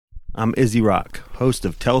I'm Izzy Rock, host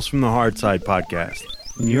of Tales from the Hard Side podcast,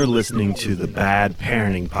 and you're listening to the Bad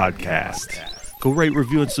Parenting Podcast. Go rate,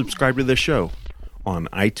 review, and subscribe to the show on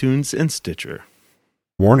iTunes and Stitcher.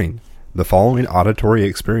 Warning: the following auditory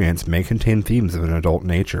experience may contain themes of an adult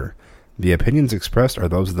nature. The opinions expressed are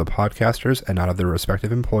those of the podcasters and not of their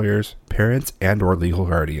respective employers, parents, and/or legal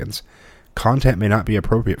guardians. Content may not be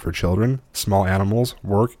appropriate for children, small animals,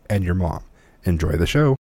 work, and your mom. Enjoy the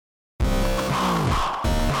show.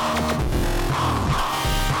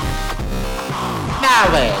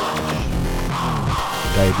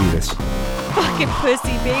 Diabetes. Fucking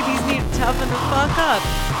pussy babies need to toughen the fuck up.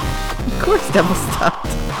 Of course, double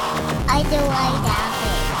stuffed. I do like that.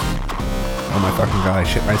 Oh my fucking god, I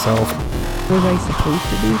shit myself. Was I supposed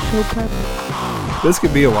to do show prep? This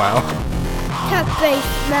could be a while. Pepe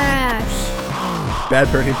Smash. Bad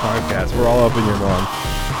Parenting Podcast. We're all up in your mom.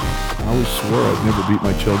 I always swore I'd never beat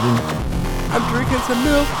my children. I'm drinking some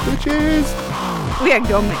milk, bitches. We had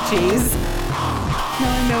gum and cheese. Now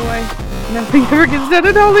I know why nothing ever gets done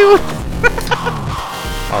in Hollywood.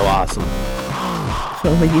 Oh, awesome. If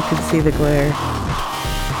only you could see the glare.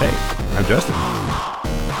 Hey, I'm Justin.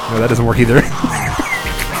 No, that doesn't work either.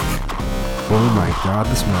 Oh my god,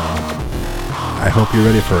 the smell. I hope you're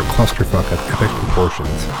ready for a clusterfuck of epic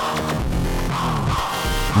proportions.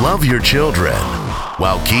 Love your children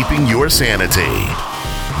while keeping your sanity.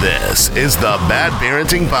 This is the Bad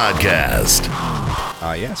Parenting Podcast.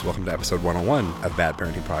 Yes, welcome to episode 101 of Bad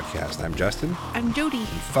Parenting Podcast. I'm Justin. I'm Jody.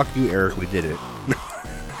 Fuck you, Eric, we did it.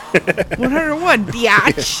 101,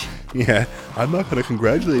 biatch. Yeah, I'm not going to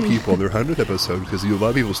congratulate people on their 100th episode because a lot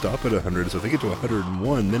of people stop at 100, so if they get to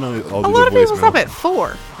 101, then I'll do the voicemail. A lot of people stop at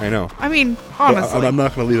 4. I know. I mean, honestly. But I'm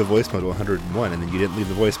not going to leave a voicemail to 101, and then you didn't leave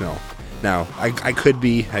the voicemail. Now, I could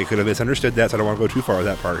have misunderstood that, so I don't want to go too far with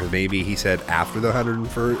that part, because maybe he said after the 100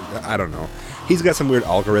 for, I don't know. He's got some weird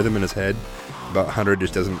algorithm in his head about 100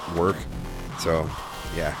 just doesn't work. So,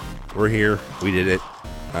 yeah, we're here. We did it.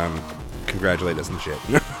 Congratulate us and shit.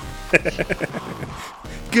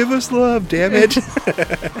 Give us love, damn it.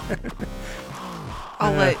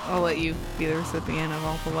 I'll let you be the recipient of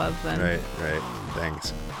all the love then. Right.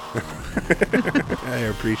 Thanks. I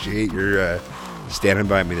appreciate your standing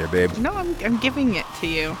by me there, babe. No, I'm giving it to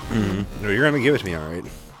you. Mm-hmm. No, you're gonna give it to me, all right.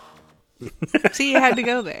 See, you had to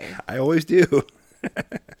go there. I always do.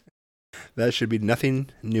 That should be nothing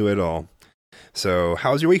new at all. So,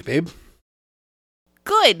 how's your week, babe?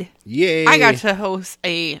 Good. Yay! I got to host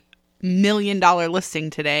a $1 million listing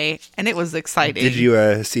today, and it was exciting. Did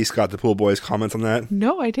you see Scott the Pool Boy's comments on that?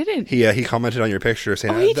 No, I didn't. He commented on your picture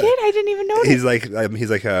saying, "Oh, he did? I didn't even notice." He's like, let me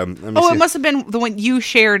see. It must have been the one you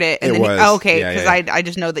shared it, and it then was. Okay, Yeah, because yeah. I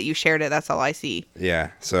just know that you shared it. That's all I see.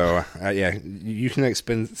 Yeah. So you can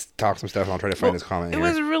talk some stuff, and I'll try to find his comment. It here.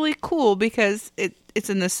 was really cool because it's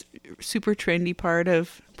in this super trendy part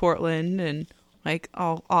of Portland, and like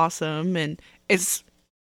all awesome, and it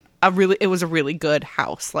was a really good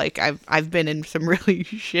house. Like I've been in some really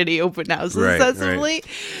shitty open houses recently,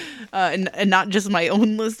 and not just my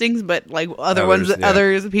own listings, but like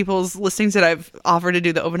other people's listings that I've offered to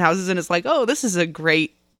do the open houses, and it's like, oh, this is a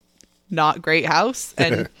not great house,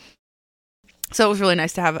 and so it was really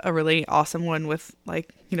nice to have a really awesome one with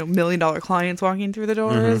like $1 million clients walking through the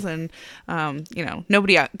doors, and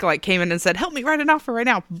nobody like came in and said, help me write an offer right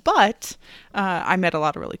now, but I met a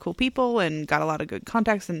lot of really cool people and got a lot of good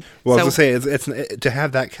contacts. And well, I was gonna say it's to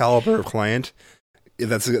have that caliber of client,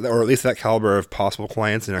 or at least that caliber of possible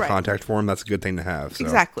clients in a contact form. That's a good thing to have. So.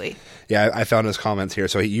 Exactly. Yeah, I found his comments here.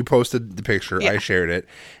 So you posted the picture, I shared it,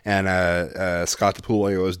 and Scott the Pool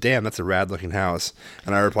Boy goes, "Damn, that's a rad looking house."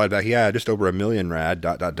 And I replied back, "Yeah, just over 1 million rad." ...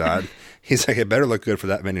 He's like, "It better look good for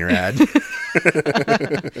that many rad."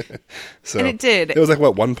 So, and it did. It was like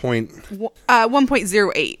what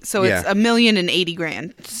 1.08. So it's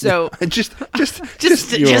 $1,080,000. So just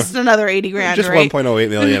another $80,000. Just right? 1.08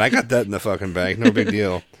 million. I got that in the fucking bank. No big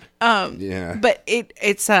deal. Yeah. But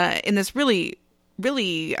it's in this really,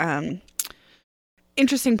 really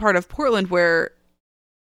interesting part of Portland where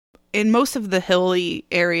in most of the hilly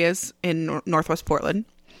areas in Northwest Portland,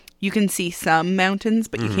 you can see some mountains,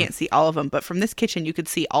 but you can't see all of them. But from this kitchen, you could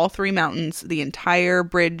see all 3 mountains, the entire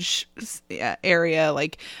bridge area.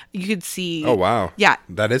 Like you could see. Oh wow! Yeah,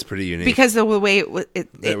 that is pretty unique because of the way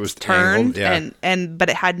it was turned, angled,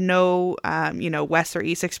 but it had no west or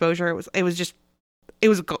east exposure. It was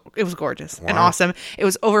gorgeous and awesome. It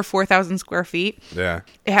was over 4,000 square feet. Yeah,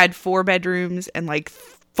 it had 4 bedrooms and like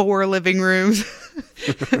 4 living rooms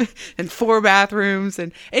and 4 bathrooms,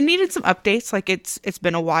 and it needed some updates. Like it's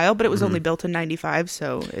been a while, but it was only built in 95,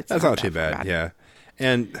 so that's not too bad. Yeah,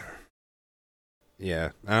 and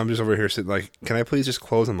Yeah, I'm just over here sitting like, can I please just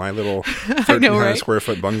close on my little I know, 1,300 right? square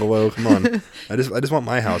foot bungalow? Come on, I just want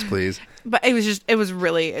my house, please. But it was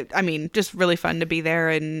really, I mean, just really fun to be there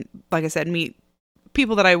and, like I said, meet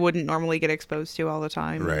people that I wouldn't normally get exposed to all the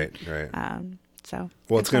time. Right. So.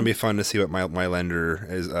 Well, it's going to be fun to see what my lender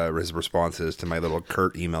is his response is to my little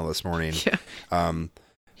curt email this morning. Yeah.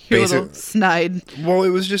 Your little snide. Well, it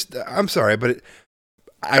was just, I'm sorry, but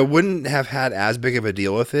I wouldn't have had as big of a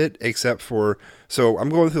deal with it, except for, so I'm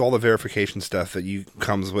going through all the verification stuff that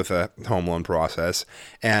comes with a home loan process,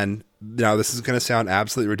 and now this is going to sound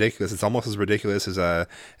absolutely ridiculous. It's almost as ridiculous as a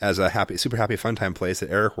super happy fun time place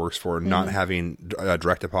that Eric works for, not having a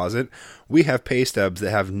direct deposit. We have pay stubs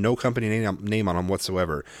that have no company name on them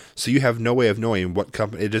whatsoever, so you have no way of knowing what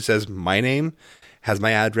company. It just says my name, has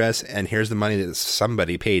my address, and here's the money that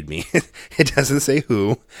somebody paid me. It doesn't say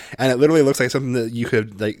who, and it literally looks like something that you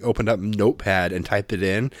could like opened up Notepad and typed it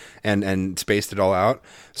in and spaced it all out.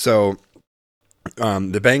 So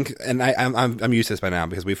the bank, and I'm used to this by now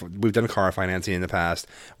because we've done car financing in the past.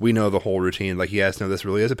 We know the whole routine. Like, yes, no, this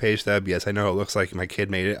really is a pay stub. Yes, I know it looks like my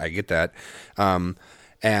kid made it. I get that,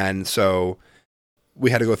 and so we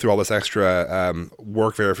had to go through all this extra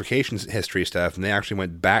work verification history stuff, and they actually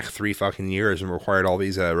went back 3 fucking years and required all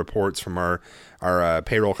these reports from our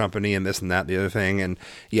payroll company and this and that, the other thing, and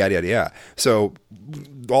yada, yada, yada. So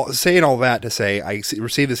saying all that to say, I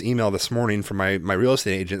received this email this morning from my real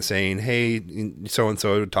estate agent saying, hey,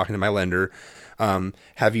 so-and-so, talking to my lender,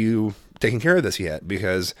 have you taken care of this yet?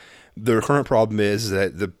 Because the current problem is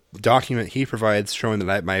that the document he provides showing that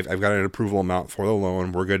I've got an approval amount for the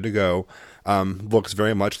loan, we're good to go, looks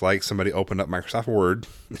very much like somebody opened up Microsoft Word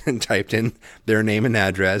and typed in their name and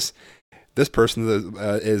address. This person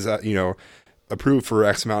is approved for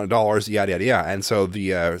X amount of dollars, yada, yada, yada. And so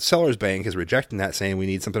the seller's bank is rejecting that, saying we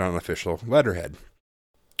need something on an official letterhead.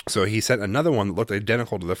 So he sent another one that looked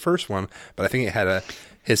identical to the first one, but I think it had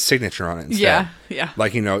his signature on it instead. Yeah.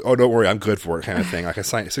 Like, oh, don't worry, I'm good for it kind of thing, like a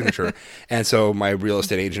signature. And so my real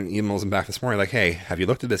estate agent emails him back this morning like, hey, have you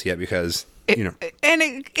looked at this yet? Because,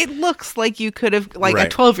 And it looks like you could have, like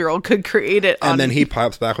Right. a 12-year-old could create it. And then he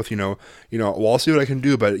pops back with, well, I'll see what I can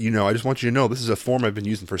do, but, I just want you to know this is a form I've been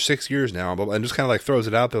using for 6 years now, and just kind of like throws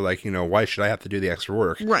it out there like, why should I have to do the extra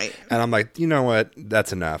work? Right. And I'm like, you know what?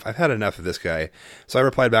 That's enough. I've had enough of this guy. So I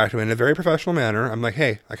replied back to him in a very professional manner. I'm like,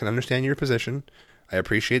 hey, I can understand your position. I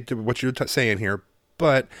appreciate what you're saying here,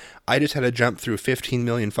 but I just had to jump through 15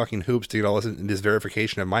 million fucking hoops to get all this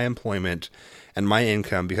verification of my employment and my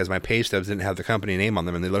income because my pay stubs didn't have the company name on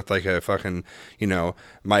them and they looked like a fucking,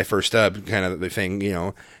 my first stub kind of the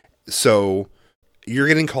thing, So you're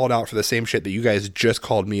getting called out for the same shit that you guys just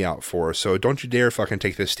called me out for. So don't you dare fucking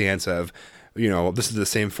take this stance of, this is the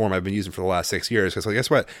same form I've been using for the last 6 years. Because, guess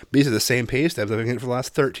what? These are the same pay stubs I've been getting for the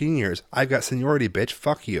last 13 years. I've got seniority, bitch.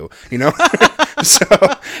 Fuck you. So,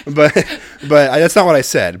 but that's not what I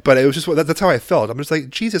said. But it was just that's how I felt. I'm just like,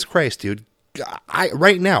 Jesus Christ, dude.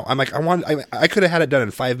 Right now, I'm like, I could have had it done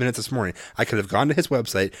in 5 minutes this morning. I could have gone to his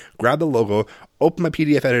website, grabbed the logo, opened my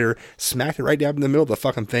PDF editor, smacked it right down in the middle of the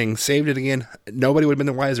fucking thing, saved it again. Nobody would have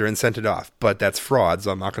been the wiser and sent it off. But that's fraud,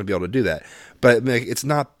 so I'm not going to be able to do that. But it's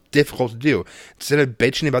not difficult to do. Instead of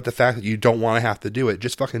bitching about the fact that you don't want to have to do it,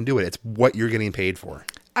 just fucking do it. It's what you're getting paid for.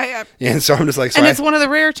 And so I'm just like, it's one of the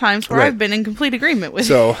rare times where Right. I've been in complete agreement with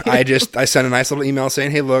So I sent a nice little email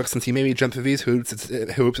saying, hey, look, since you made me jump through these hoops,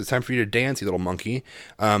 it's time for you to dance, you little monkey.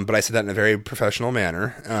 But I said that in a very professional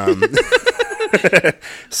manner.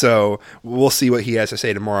 So we'll see what he has to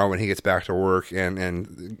say tomorrow when he gets back to work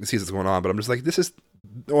and sees what's going on. But I'm just like, this is,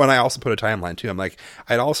 when I also put a timeline too. I'm like,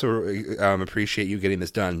 I'd also appreciate you getting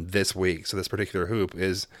this done this week. So this particular hoop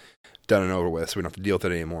is done and over with, so we don't have to deal with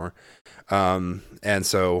it anymore. And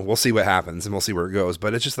so we'll see what happens and we'll see where it goes.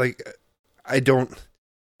 But it's just like, it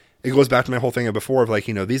goes back to my whole thing of before of like,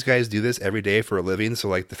 these guys do this every day for a living. So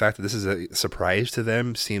like the fact that this is a surprise to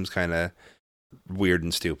them seems kind of weird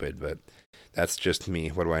and stupid, but that's just me.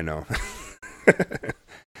 What do I know?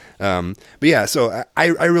 But yeah, so I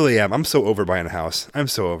really am. I'm so over buying a house. I'm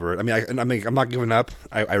so over it. I mean, I'm not giving up.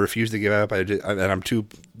 I refuse to give up. And I'm too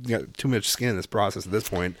much skin in this process at this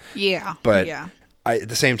point. Yeah. But yeah. at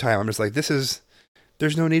the same time, I'm just like, there's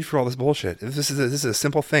no need for all this bullshit. This is a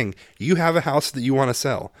simple thing. You have a house that you want to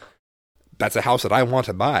sell. That's a house that I want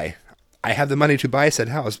to buy. I have the money to buy said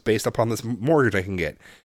house based upon this mortgage I can get.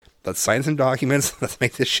 Let's sign some documents. Let's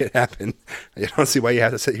make this shit happen. I don't see why you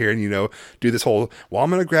have to sit here and, do this whole, well,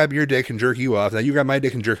 I'm going to grab your dick and jerk you off. Now you grab my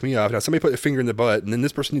dick and jerk me off. Now somebody put a finger in the butt and then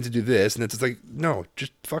this person needs to do this. And it's just like, no,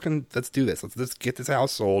 just fucking, let's do this. Let's get this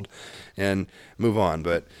house sold and move on.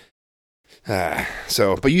 But,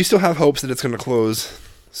 but you still have hopes that it's going to close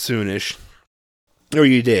soonish. Or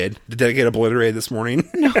you did. Did that get obliterated this morning?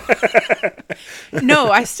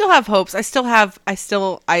 No, I still have hopes. I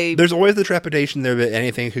There's always the trepidation there that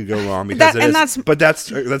anything could go wrong because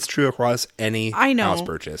that's true across any house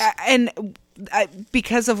purchase.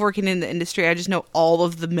 Because of working in the industry, I just know all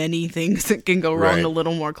of the many things that can go wrong a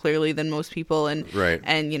little more clearly than most people, and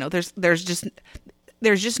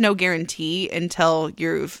there's just no guarantee until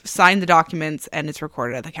you've signed the documents and it's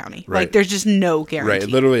recorded at the county. Right. Like, there's just no guarantee.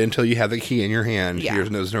 Right, literally until you have the key in your hand,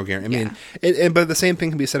 there's no guarantee. I mean, but the same thing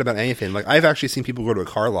can be said about anything. Like, I've actually seen people go to a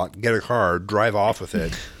car lot, get a car, drive off with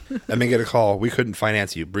it, and then get a call, we couldn't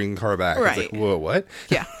finance you, bring the car back. Right. It's like, whoa, what?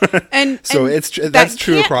 Yeah. And so that's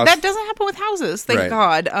true across... That doesn't happen with houses, thank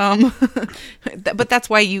God. But that's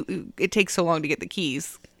why it takes so long to get the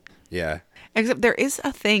keys. Yeah. Except there is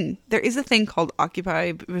a thing called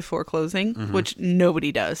occupy before closing, which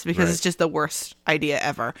nobody does because it's just the worst idea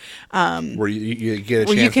ever. Where you get a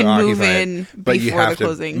chance you can to occupy move in it, but you before have the to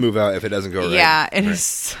closing. move out if it doesn't go right. Yeah, and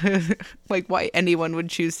it's like why anyone would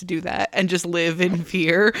choose to do that and just live in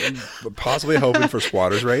fear. Possibly hoping for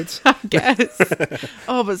squatters' rights. I guess.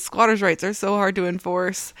 Oh, but squatters' rights are so hard to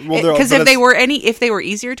enforce. Well, because if they were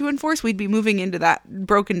easier to enforce, we'd be moving into that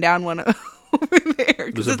broken down one over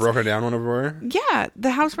there. There's a broken down one over there? Yeah,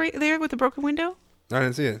 the house right there with the broken window. I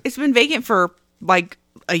didn't see it. It's been vacant for like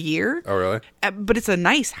a year. Oh, really? But it's a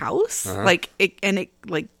nice house. Like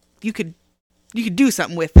you could do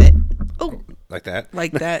something with it. Oh, like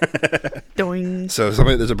that. Doing. So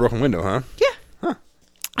there's a broken window, huh? Yeah. Huh.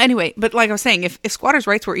 Anyway, but like I was saying, if squatters'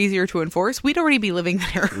 rights were easier to enforce, we'd already be living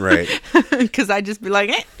there. Right. Because I'd just be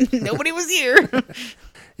like, nobody was here.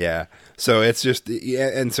 Yeah. So it's just,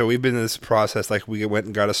 and so we've been in this process, like we went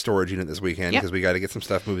and got a storage unit this weekend because we got to get some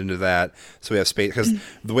stuff moved into that. So we have space, because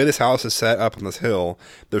the way this house is set up on this hill,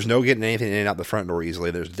 there's no getting anything in and out the front door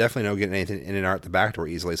easily. There's definitely no getting anything in and out the back door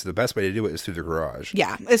easily. So the best way to do it is through the garage.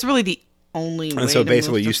 Yeah. It's really the only way. And so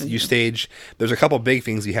basically you stage, there's a couple big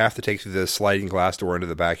things you have to take through the sliding glass door into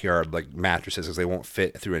the backyard, like mattresses, because they won't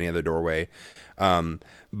fit through any other doorway.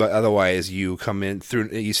 But otherwise, you come in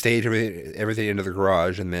through, you stage everything into the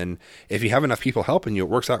garage, and then if you have enough people helping you, it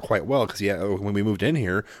works out quite well. Because when we moved in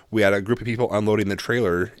here, we had a group of people unloading the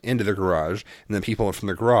trailer into the garage, and then people from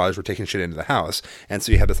the garage were taking shit into the house, and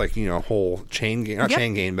so you have this whole chain gang,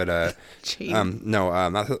 chain gang, but chain.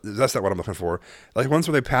 That's not what I'm looking for. Like ones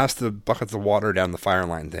where they pass the buckets of water down the fire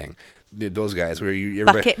line thing. Those guys where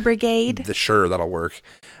Bucket Brigade. Sure, that'll work.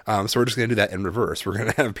 So we're just gonna do that in reverse. We're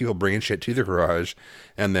gonna have people bringing shit to the garage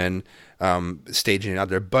and then staging it out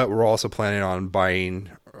there. But we're also planning on buying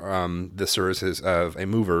the services of a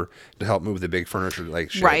mover to help move the big furniture,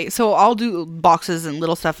 like shit. Right. So I'll do boxes and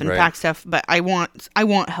little stuff and pack stuff, but I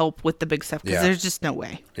want help with the big stuff because there's just no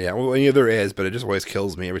way. Yeah. Well, there is, but it just always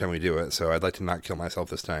kills me every time we do it. So I'd like to not kill myself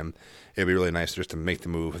this time. It'd be really nice just to make the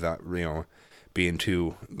move without being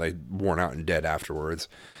too worn out and dead afterwards.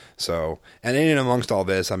 So, and in amongst all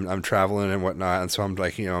this, I'm traveling and whatnot, and so I'm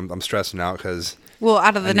I'm stressing out because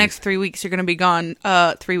out of the next 3 weeks, you're going to be gone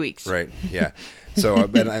 3 weeks. Right. Yeah. So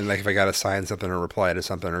and if I got to sign something or reply to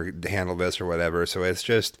something or handle this or whatever, so it's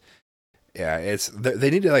just they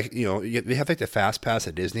need to they have the fast pass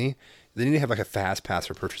at Disney. They need to have a fast pass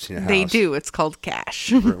for purchasing a house. They do. It's called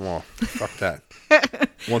cash. Well, fuck that.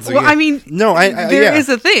 Once again, I mean, no, there is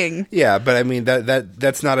a thing. Yeah, but I mean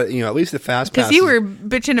that's not a at least the fast pass. Because you were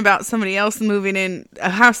bitching about somebody else moving in a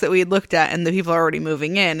house that we had looked at, and the people are already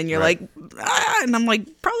moving in, and you're like, and I'm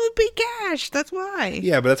like, probably be cash. That's why.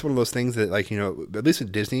 Yeah, but that's one of those things that at least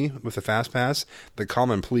at Disney with the fast pass, the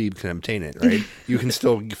common plebe can obtain it. Right, you can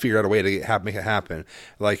still figure out a way to make it happen.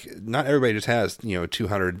 Like not everybody just has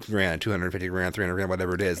 $200,000, $250,000, $300,000,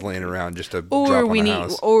 whatever it is, laying around just to drop on a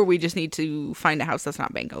house. Or we just need to find a house that's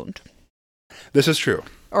not bank owned. This is true.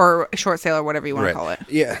 Or a short sale or whatever you want to call it.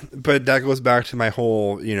 Yeah, but that goes back to my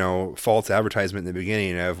whole, false advertisement in the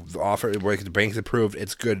beginning of the offer, where the bank's approved,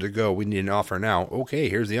 it's good to go, we need an offer now. Okay,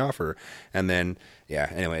 here's the offer. And then,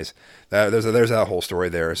 anyways, there's that whole story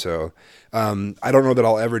there. So I don't know that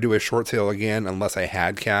I'll ever do a short sale again unless I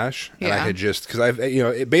had cash. And I could just, because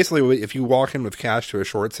basically, if you walk in with cash to a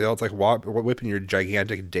short sale, it's like whipping your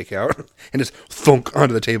gigantic dick out and just thunk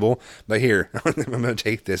onto the table. Like, here, I'm going to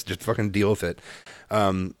take this, just fucking deal with it.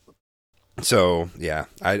 So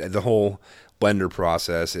the whole lender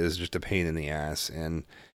process is just a pain in the ass, and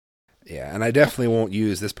I definitely won't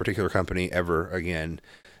use this particular company ever again.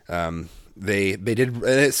 They did, and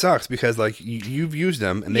it sucks because you've used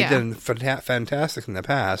them and they've done fantastic in the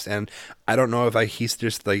past, and I don't know if he's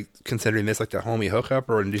just considering this the homie hookup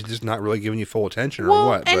or just not really giving you full attention or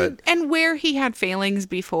what. And where he had failings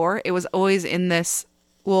before, it was always in this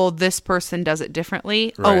well, this person does it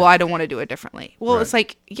differently. Right. Oh, well, I don't want to do it differently. Well, Right. it's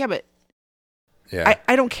like, yeah, but Yeah.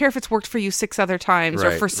 I don't care if it's worked for you 6 other times or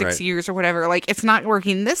Right, for 6 right. years or whatever. Like, it's not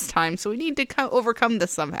working this time, so we need to overcome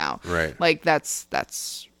this somehow. Right. Like, that's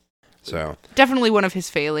So, definitely one of his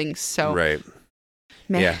failings. So, right.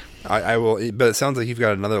 meh. Yeah. I will, but it sounds like you've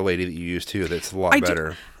got another lady that you use too that's a lot I do.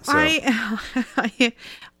 better. So.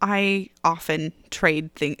 I often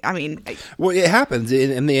trade things. I mean, Well, it happens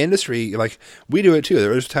in the industry. Like, we do it too.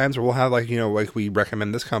 There's times where we'll have, like, like we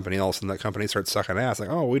recommend this company, and all of a sudden that company starts sucking ass. Like,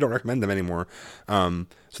 oh, we don't recommend them anymore. So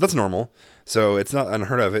that's normal. So it's not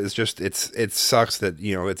unheard of. It's just it sucks that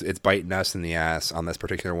it's biting us in the ass on this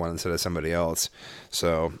particular one instead of somebody else.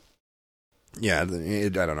 So yeah, I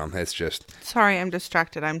don't know. It's just sorry, I'm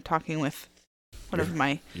distracted. I'm talking with one of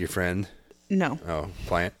my your friend. no,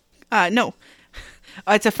 Client. no.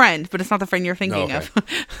 It's a friend, but it's not the friend you're thinking okay.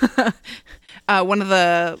 of. One of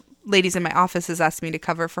the ladies in my office has asked me to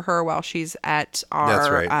cover for her while she's at That's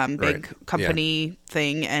our right. big Right. company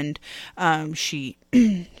thing, and her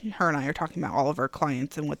and I are talking about all of our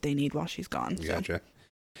clients and what they need while she's gone. So. Gotcha.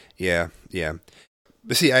 Yeah.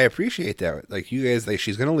 But see, I appreciate that. Like, you guys, like,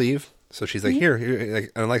 she's gonna leave, so she's like, here,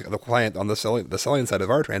 like, unlike the client on the selling side of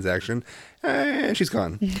our transaction, she's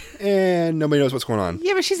gone, and nobody knows what's going on.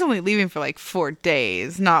 Yeah, but she's only leaving for like 4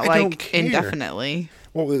 days, not I don't like care. indefinitely.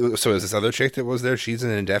 Well, so is this other chick that was there? She's an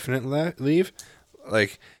indefinite leave.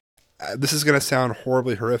 Like, this is gonna sound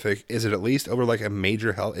horribly horrific. Is it at least over like a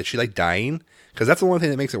major health? Is she like dying? Because that's the one thing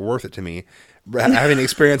that makes it worth it to me. Having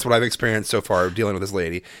experienced what I've experienced so far dealing with this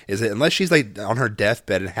lady, is that unless she's like on her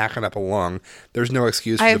deathbed and hacking up a lung, there's no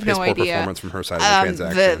excuse for I the have piss no poor idea. performance from her side of the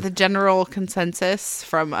transaction. The general consensus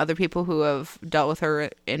from other people who have dealt with her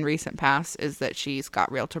in recent past is that she's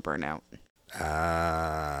got realtor burnout.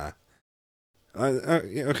 Yeah,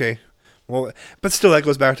 okay. Well, but still, that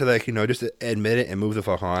goes back to, like, just admit it and move the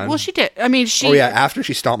fuck on. Well, she did. I mean, Oh yeah, after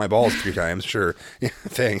she stomped my balls 3 times, sure. Yeah,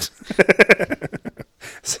 thanks.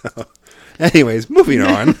 So, anyways, moving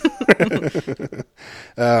on.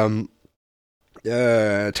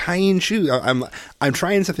 Tying shoes. I'm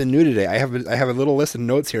trying something new today. I have a little list of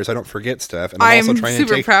notes here so I don't forget stuff. And I'm also trying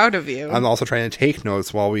super to take, proud of you. I'm also trying to take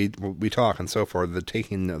notes while we talk and so forth. The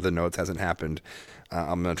taking of the notes hasn't happened.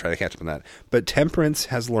 I'm going to try to catch up on that. But Temperance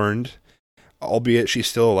has learned, albeit she's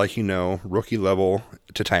still, like, rookie level,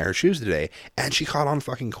 to tie her shoes today. And she caught on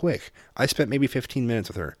fucking quick. I spent maybe 15 minutes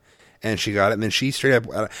with her. And she got it. And then she straight up,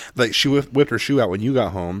 like, she whipped her shoe out when you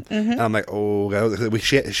got home. Mm-hmm. And I'm like, oh, God.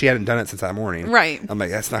 She hadn't done it since that morning. Right. I'm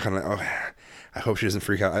like, that's not going to, I hope she doesn't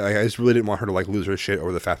freak out. I just really didn't want her to, like, lose her shit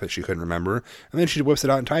over the fact that she couldn't remember. And then she whips it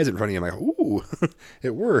out and ties it in front of you. I'm like, ooh,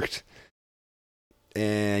 it worked.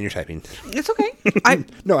 And you're typing. It's okay.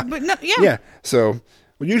 Yeah. So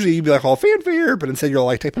usually you'd be like all fanfare, but instead you're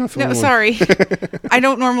like typing on phone. No, sorry. I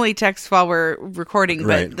don't normally text while we're recording, but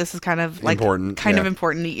Right. this is kind of like Important, kind of yeah.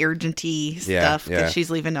 important, the urgenty Yeah, stuff because yeah. she's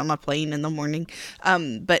leaving on a plane in the morning.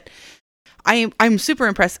 But I'm super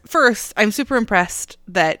impressed. First, I'm super impressed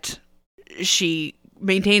that she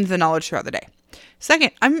maintains the knowledge throughout the day.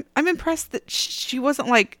 Second, I'm impressed that she wasn't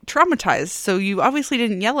like traumatized. So you obviously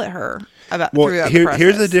didn't yell at her about throughout the process.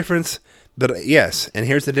 Here's the difference. And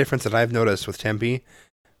here's the difference that I've noticed with Tempe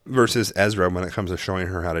versus Ezra when it comes to showing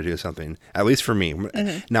her how to do something. At least for me.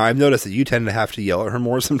 Mm-hmm. Now I've noticed that you tend to have to yell at her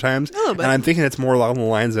more sometimes, a little bit. and I'm thinking it's more along the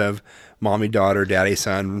lines of mommy daughter, daddy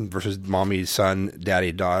son versus mommy son,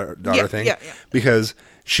 daddy daughter thing. Yeah. Because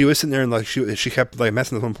she was sitting there and like she kept like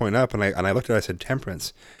messing this one point up, and I looked at her. I said,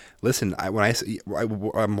 Temperance, listen,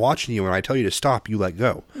 I'm watching you, and I tell you to stop, you let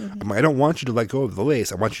go. Mm-hmm. I'm like, I don't want you to let go of the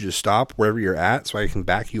lace. I want you to stop wherever you're at so I can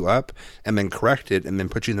back you up and then correct it and then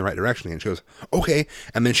put you in the right direction. And she goes, okay.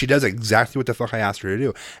 And then she does exactly what the fuck I asked her to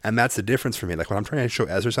do. And that's the difference for me. Like when I'm trying to show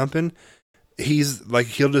Ezra something, he's like,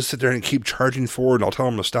 he'll just sit there and keep charging forward, and I'll tell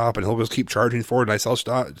him to stop, and he'll just keep charging forward, and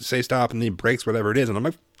say stop, and then he breaks whatever it is, and I'm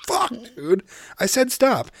like, fuck, dude, I said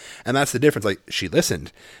stop. And that's the difference. Like, she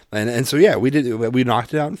listened, and so yeah, we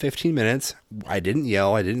knocked it out in 15 minutes. I didn't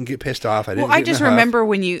yell, I didn't get pissed off, I just remember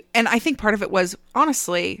when you, and I think part of it was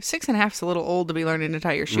honestly 6.5 is a little old to be learning to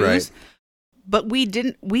tie your shoes. Right. But we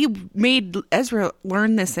made Ezra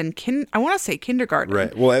learn this in I want to say kindergarten.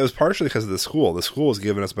 Right. Well, it was partially because of the school. The school was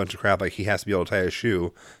giving us a bunch of crap, like he has to be able to tie a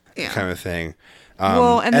shoe, kind of thing.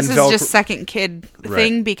 And this is just second kid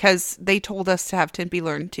thing Right. because they told us to have Tempe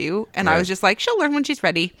learn too, and I Right. was just like, she'll learn when she's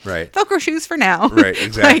ready. Right. Velcro shoes for now. Right,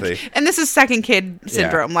 exactly. and this is second kid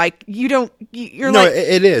syndrome. Like you're No, like,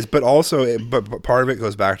 it is, but also, but part of it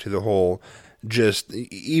goes back to the whole. Just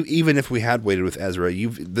even if we had waited with Ezra,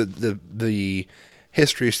 the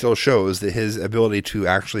history still shows that his ability to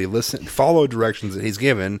actually follow directions that he's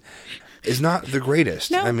given, is not the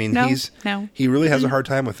greatest. No, I mean, no, he really has a hard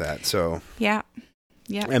time with that. So yeah.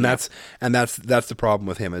 And that's the problem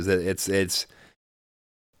with him, is that it's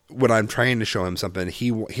when I'm trying to show him something,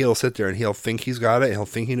 he'll sit there and he'll think he's got it, he'll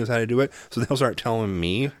think he knows how to do it, so he'll start telling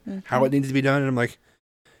me how it needs to be done, and I'm like,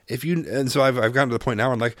 so I've gotten to the point now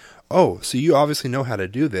where I'm like, oh, so you obviously know how to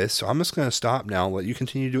do this, so I'm just going to stop now and let you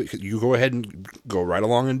continue to do it. You go ahead and go right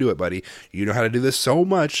along and do it, buddy. You know how to do this so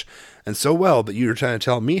much and so well that you're trying to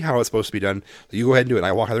tell me how it's supposed to be done, so you go ahead and do it. And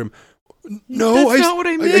I walk out of the room, no, That's not what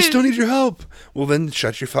I meant. I still need your help. Well, then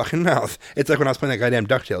shut your fucking mouth. It's like when I was playing that goddamn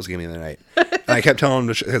DuckTales game the other night. And I kept telling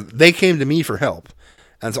them because they came to me for help.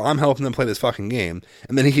 And so I'm helping them play this fucking game.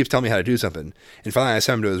 And then he keeps telling me how to do something. And finally I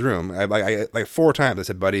sent him to his room. I like 4 times I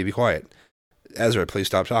said, buddy, be quiet. Ezra, please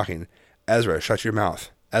stop talking. Ezra, shut your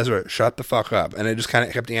mouth. Ezra, shut the fuck up. And it just kind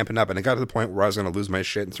of kept amping up. And it got to the point where I was going to lose my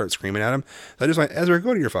shit and start screaming at him. So I just went, Ezra,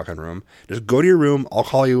 go to your fucking room. Just go to your room. I'll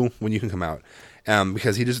call you when you can come out.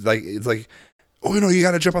 Because he just it's like, oh, no, you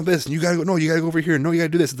got to jump on this, and you got to go. No, you got to go over here. No, you got to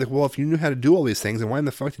do this. It's like, well, if you knew how to do all these things, then why in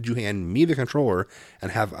the fuck did you hand me the controller and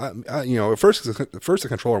have, at first the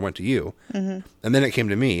controller went to you, and then it came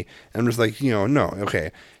to me, and I'm just like, no,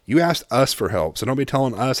 okay, you asked us for help, so don't be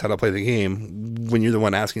telling us how to play the game when you're the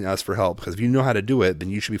one asking us for help. Because if you know how to do it, then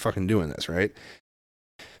you should be fucking doing this, right?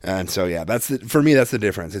 And so yeah, for me, that's the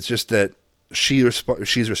difference. It's just that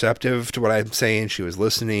she's receptive to what I'm saying. She was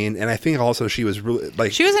listening, and I think also she was really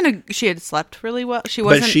like she had slept really well. She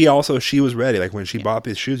wasn't, but she was ready. Like when she bought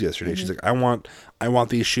these shoes yesterday, she's like, I want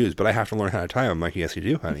these shoes, but I have to learn how to tie them. I'm like, yes, you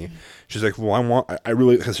do, honey. She's like, well, I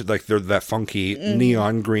really, because like they're that funky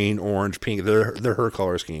neon green, orange, pink. They're her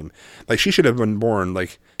color scheme. Like she should have been born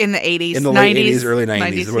like in the 80s, in the late 80s, early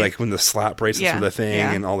 90s, yeah. Like when the slap bracelets were the thing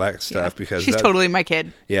and all that stuff. Because she's totally my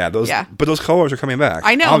kid. Yeah, but those colors are coming back.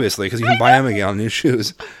 I know, obviously, because you can buy them again on new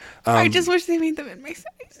shoes. I just wish they made them in my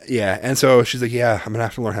size. Yeah, and so she's like, yeah, I'm gonna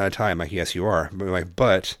have to learn how to tie them. I'm like, yes, you are. But I'm like,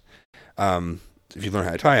 if you learn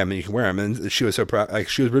how to tie them, then you can wear them. And she was so proud. Like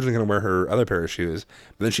she was originally going to wear her other pair of shoes,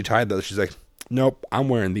 but then she tied those. She's like, nope, I'm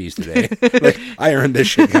wearing these today. Like I earned this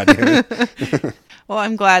shit, goddammit. Well,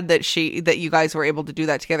 I'm glad that you guys were able to do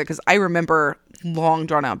that together, because I remember long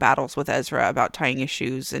drawn out battles with Ezra about tying his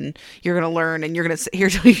shoes, and you're going to learn and you're going to sit here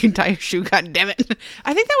till you can tie your shoe. God damn it.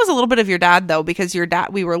 I think that was a little bit of your dad though, because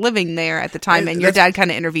we were living there at the time, and your dad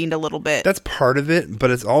kind of intervened a little bit. That's part of it, but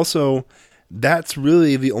it's also, that's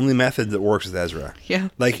really the only method that works with Ezra. Yeah.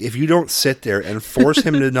 Like if you don't sit there and force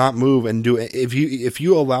him to not move and do it, if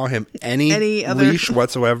you allow him any leash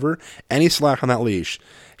whatsoever, any slack on that leash,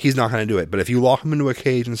 he's not going to do it. But if you lock him into a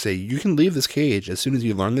cage and say, you can leave this cage as soon as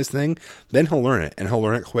you learn this thing, then he'll learn it, and he'll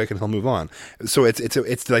learn it quick, and he'll move on. So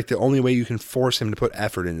it's like the only way you can force him to put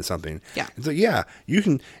effort into something. Yeah. It's like, yeah, you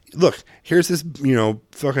can, look, here's this,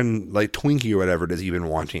 fucking like Twinkie or whatever it is you've been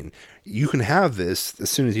wanting. You can have this as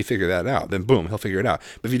soon as you figure that out. Then boom, he'll figure it out.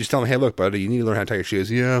 But if you just tell him, hey, look, buddy, you need to learn how to tie your shoes.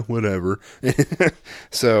 Yeah, whatever.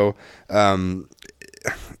 So, yeah,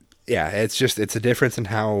 it's a difference in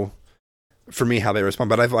how, for me, how they respond.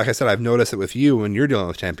 But like I said, I've noticed it with you when you're dealing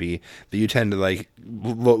with Tempe, that you tend to like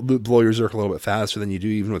blow your Zerk a little bit faster than you do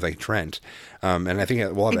even with like Trent. And I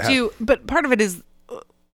think but part of it is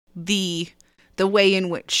the way in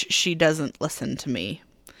which she doesn't listen to me.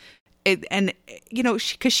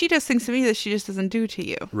 Because she does things to me that she just doesn't do to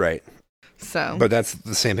you. Right. So, but that's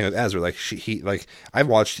the same thing with Ezra. Like I've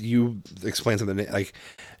watched you explain something like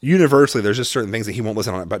universally. There's just certain things that he won't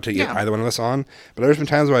listen on, but to either one of us on. But there's been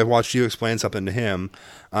times where I've watched you explain something to him,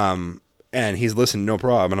 and he's listened, no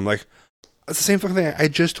problem. And I'm like, that's the same fucking thing I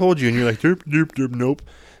just told you, and you're like, derp, derp, derp, nope.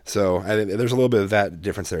 So there's a little bit of that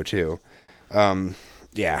difference there too.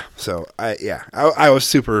 Yeah. So I was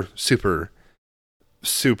super, super,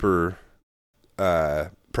 super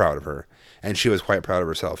proud of her. And she was quite proud of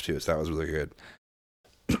herself too, so that was really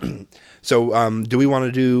good. So, do we want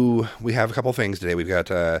to do? We have a couple things today. We've got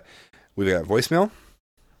voicemail.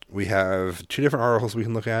 We have 2 different articles we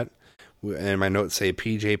can look at, and my notes say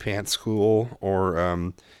PJ Pants School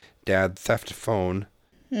or Dad Theft Phone.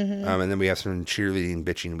 Mm-hmm. And then we have some cheerleading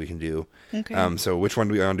bitching we can do. Okay. So which one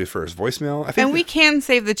do we want to do first? Voicemail. I think. And we can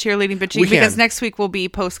save the cheerleading bitching because next week will be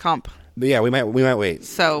post comp. Yeah, we might wait.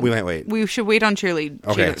 So we might wait. We should wait on cheerleading.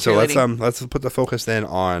 Okay, so let's put the focus then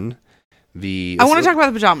on the. I want to talk about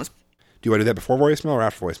the pajamas. Do you want to do that before voicemail or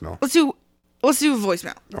after voicemail? Let's do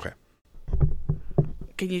voicemail. Okay.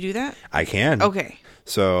 Can you do that? I can. Okay.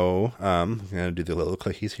 So I'm gonna do the little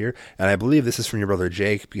clickies here, and I believe this is from your brother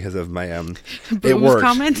Jake because of my it worked.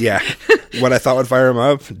 Comment? Yeah. What I thought would fire him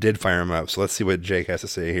up did fire him up. So let's see what Jake has to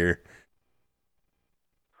say here.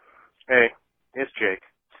 Hey, it's Jake.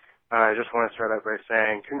 I just want to start out by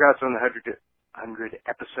saying congrats on the 100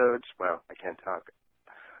 episodes. Well, I can't talk.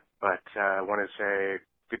 But I want to say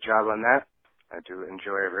good job on that. I do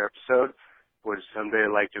enjoy every episode. Would someday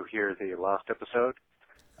like to hear the last episode.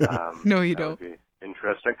 No, you that don't. would be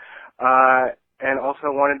interesting. And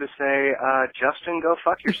also wanted to say, Justin, go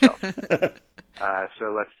fuck yourself.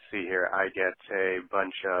 So let's see here. I get a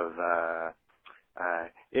bunch of,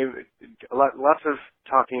 lots of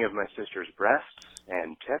talking of my sister's breasts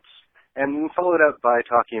and tits, and followed up by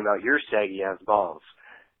talking about your saggy ass balls.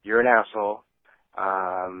 You're an asshole.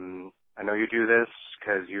 I know you do this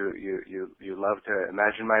because you love to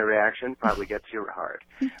imagine my reaction. Probably gets you hard.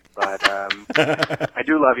 But I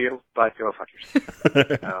do love you, but go fuck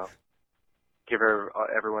yourself. Give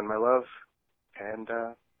everyone my love, and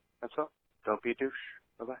that's all. Don't be a douche.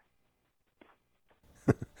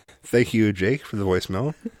 Bye-bye. Thank you, Jake, for the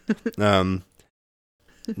voicemail.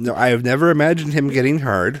 No, I have never imagined him getting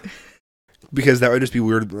hard, because that would just be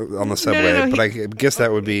weird on the subway. But I guess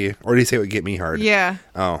that would be, or did he say it would get me hard? Yeah.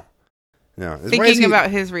 Oh. No. Thinking about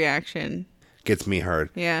his reaction. Gets me hard.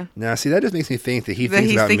 Yeah. Now, see, that just makes me think that he's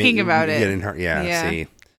thinking about it. Getting hard. Yeah, see.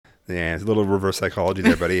 Yeah, it's a little reverse psychology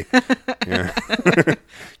there, buddy. Yeah.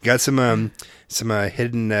 Got some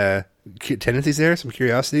hidden tendencies there, some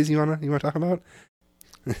curiosities you wanna talk about?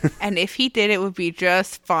 And if he did, it would be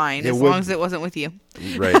just fine, long as it wasn't with you.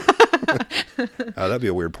 Right. Oh, that'd be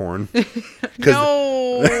a weird porn.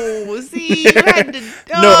 No, see, you had to.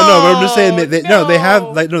 No, but I'm just saying. They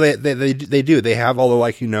have they do. They have all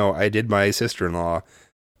the I did my sister-in-law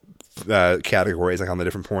categories on the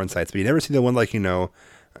different porn sites, but you never see the one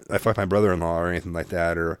I fucked my brother-in-law or anything like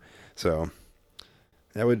that, or so.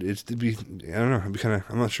 That would it'd be, I don't know. It'd be kind of.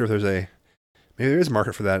 I'm not sure if there's maybe there is a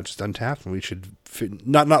market for that. It's just untapped, and we should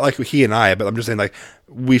not like he and I, but I'm just saying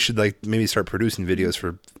we should maybe start producing videos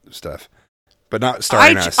for stuff, but not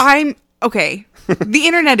starring us. I'm okay. The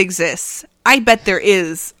internet exists. I bet there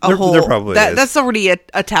is there probably is. That's already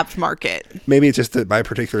a tapped market. Maybe it's just that my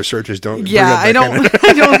particular searches don't. Yeah, I don't.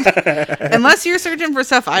 Unless you're searching for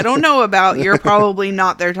stuff I don't know about, you're probably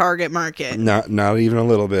not their target market. Not even a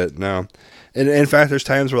little bit. No. And in fact, there's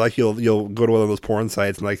times where you'll go to one of those porn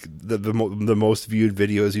sites and the most viewed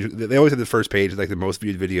videos. They always have the first page the most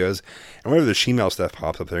viewed videos, and whenever the Shemale stuff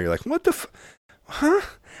pops up there, you're like, what the huh?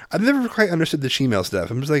 I've never quite understood the Shemale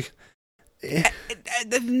stuff. I'm just like,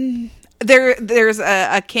 there's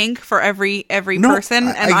a kink for every person,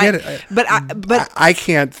 and I get it. But I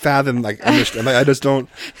can't fathom understand. I just don't.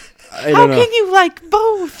 How can you like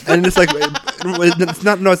both? And it's it's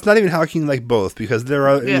not. No, it's not even how can you like both, because there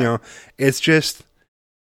are it's just.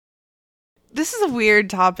 This is a weird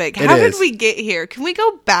topic. How did we get here? Can we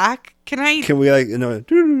go back? Can we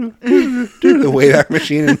do the Wayback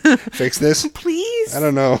Machine and fix this, please? I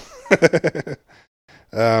don't know.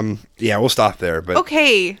 Yeah, we'll stop there. But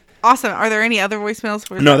okay. Awesome. Are there any other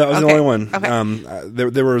voicemails? No, that was the only one. Okay.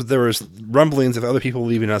 There was rumblings of other people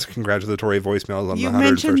leaving us congratulatory voicemails on the 101st episode. You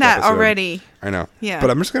mentioned that already. I know. Yeah.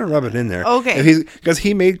 But I'm just going to rub it in there. Okay. Because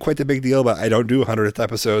he made quite the big deal about I don't do 100th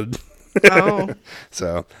episode. Oh.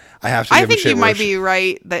 So I have to give him shit. I think you might be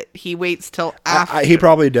right that he waits till after. He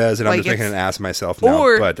probably does, and I'm just making an ass of myself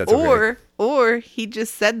now, but that's okay. Or he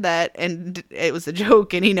just said that and it was a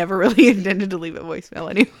joke and he never really intended to leave a voicemail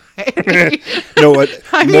anyway. No, what?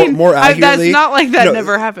 I mean, more accurately, that's not like that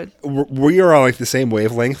never happened. We are on the same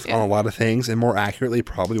wavelength on a lot of things, and more accurately,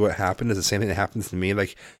 probably what happened is the same thing that happens to me.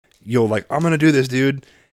 You'll I'm going to do this, dude.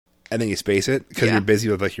 And then you space it because you're busy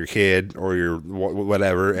with your kid or your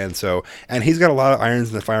whatever, and he's got a lot of irons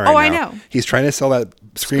in the fire right now. I know. He's trying to sell that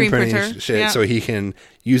screen printing shit so he can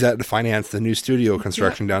use that to finance the new studio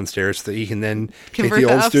construction downstairs, so that he can then convert take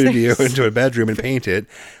the old upstairs studio into a bedroom and paint it.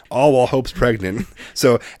 All while Hope's pregnant.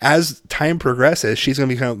 So as time progresses, she's going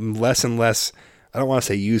to become less and less. I don't want to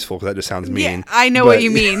say useful because that just sounds mean. Yeah, I know what you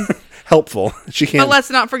mean. Helpful. She can't. But let's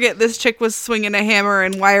not forget, this chick was swinging a hammer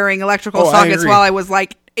and wiring electrical sockets while I was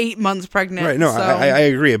 8 months pregnant. Right, no, so. I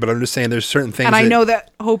agree, but I'm just saying there's certain things. And I know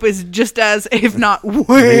that Hope is just as, if not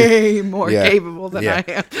way more capable than I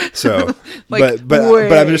am. So, but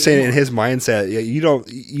I'm just saying, in his mindset,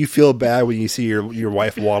 you feel bad when you see your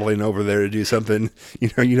wife waddling over there to do something. You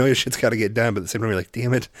know your shit's got to get done, but at the same time, you're like,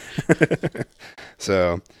 damn it.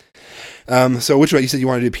 So which one? You said you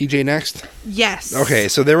want to do PJ next? Yes. Okay,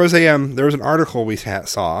 so there was an article we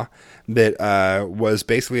saw that was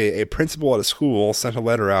basically a principal at a school sent a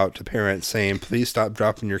letter out to parents saying, please stop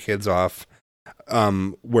dropping your kids off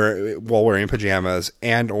while wearing pajamas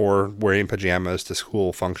and or wearing pajamas to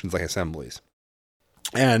school functions like assemblies.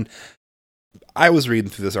 And I was reading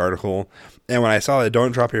through this article, and when I saw that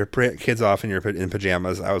don't drop your kids off in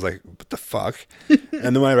pajamas, I was like, what the fuck?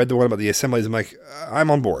 And then when I read the one about the assemblies, I'm like,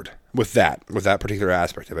 I'm on board. with that particular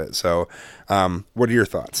aspect of it. So, what are your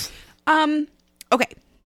thoughts? Okay.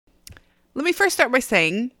 Let me first start by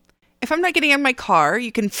saying, if I'm not getting in my car,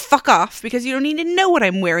 you can fuck off because you don't need to know what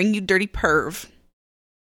I'm wearing, you dirty perv.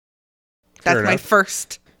 That's my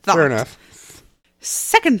first thought. Fair enough.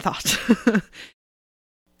 Second thought.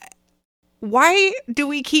 Why do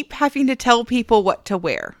we keep having to tell people what to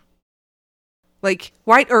wear? Like,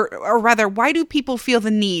 why, or rather, why do people feel the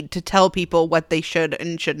need to tell people what they should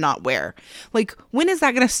and should not wear? Like, when is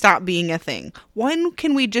that going to stop being a thing? When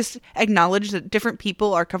can we just acknowledge that different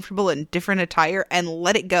people are comfortable in different attire and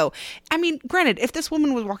let it go? I mean, granted, if this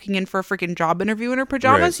woman was walking in for a freaking job interview in her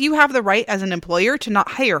pajamas, Right. you have the right as an employer to not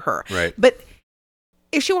hire her. Right. But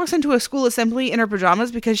if she walks into a school assembly in her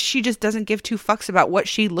pajamas because she just doesn't give two fucks about what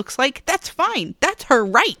she looks like, that's fine. That's her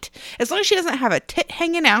right. As long as she doesn't have a tit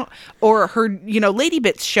hanging out or her, lady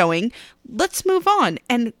bits showing, let's move on.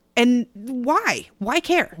 And why? Why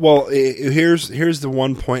care? Well, here's the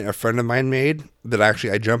one point a friend of mine made that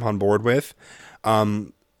actually I jump on board with.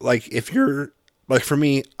 Like if you're like for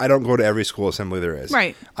me, I don't go to every school assembly there is.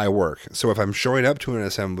 Right. I work. So if I'm showing up to an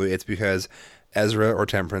assembly, it's because Ezra or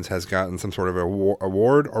Temperance has gotten some sort of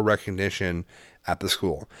award or recognition at the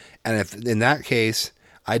school. And if in that case,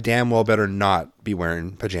 I damn well better not be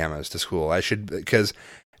wearing pajamas to school. I should, because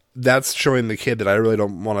that's showing the kid that I really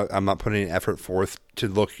don't want to, I'm not putting any effort forth to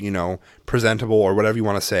look, presentable or whatever you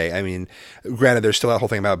want to say. I mean, granted, there's still that whole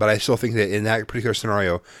thing about it, but I still think that in that particular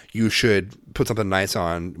scenario, you should put something nice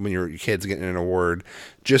on when your kid's getting an award,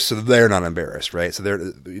 just so they're not embarrassed, right? So they're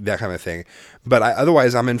that kind of thing. But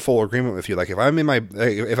otherwise, I'm in full agreement with you. Like if I'm in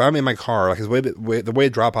my car, like the way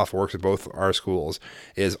drop off works at both our schools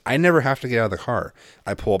is I never have to get out of the car.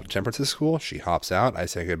 I pull up to Temperance's school, she hops out, I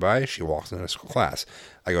say goodbye, she walks into school class.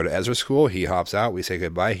 I go to Ezra's school, he hops out, we say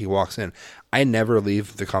goodbye, he walks in. I never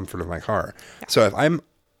leave the comfort of my car. So if I'm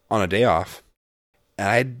on a day off and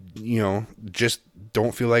I, just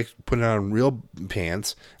don't feel like putting on real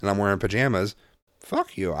pants and I'm wearing pajamas,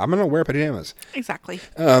 fuck you. I'm going to wear pajamas. Exactly.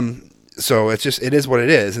 So it is what it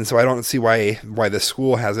is. And so I don't see why the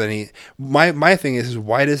school has any, my thing is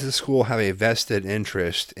why does the school have a vested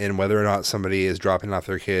interest in whether or not somebody is dropping off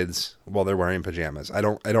their kids while they're wearing pajamas? I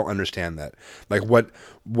don't understand that. Like what,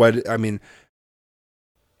 I mean,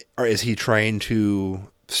 or is he trying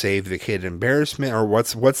to save the kid embarrassment or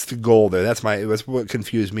what's the goal there? That's what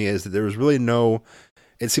confused me is that there was really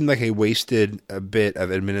it seemed like a wasted a bit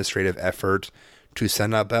of administrative effort to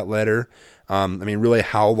send out that letter. I mean, really,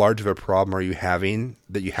 how large of a problem are you having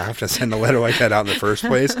that you have to send a letter like that out in the first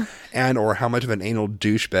place? And or how much of an anal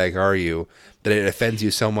douchebag are you that it offends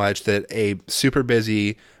you so much that a super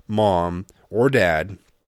busy mom or dad...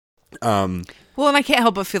 well, and I can't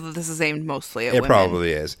help but feel that this is aimed mostly at women. It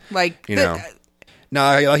probably is. Like,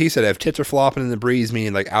 Now, like he said, if tits are flopping in the breeze,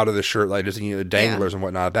 meaning like out of the shirt, like just danglers and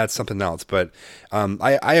whatnot, that's something else. But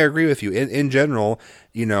I agree with you. In general,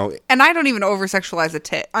 and I don't even over-sexualize a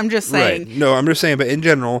tit. I'm just saying. Right. No, I'm just saying. But in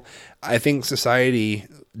general, I think society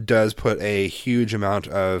does put a huge amount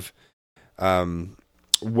of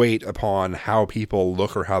weight upon how people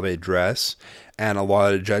look or how they dress. And a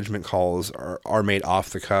lot of judgment calls are made off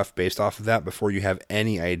the cuff based off of that before you have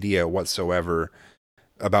any idea whatsoever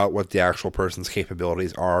about what the actual person's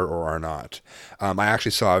capabilities are or are not. I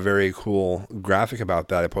actually saw a very cool graphic about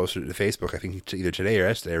that. I posted it to Facebook, I think either today or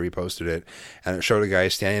yesterday, I reposted it, and it showed a guy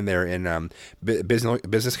standing there in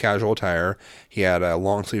business casual attire. He had a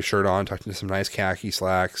long sleeve shirt on, tucked into some nice khaki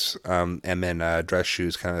slacks, and then dress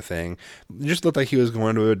shoes kind of thing. It just looked like he was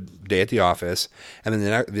going to a day at the office, and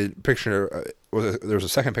then the picture... there was a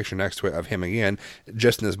second picture next to it of him again,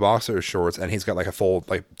 just in his boxer shorts, and he's got like a full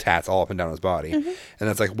tats all up and down his body. Mm-hmm. And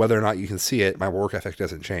it's like whether or not you can see it, my work ethic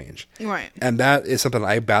doesn't change. Right. And that is something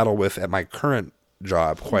I battle with at my current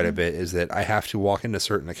job quite a bit, is that I have to walk into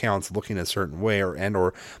certain accounts looking a certain way,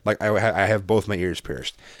 or like I have both my ears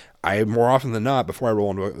pierced. I more often than not, before I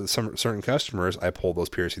roll into some certain customers, I pull those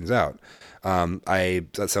piercings out.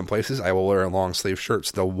 At some places I will wear long sleeve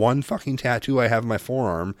shirts. The one fucking tattoo I have on my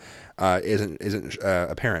forearm isn't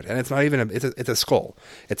apparent, and it's not even it's a skull.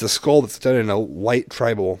 It's a skull that's done in a light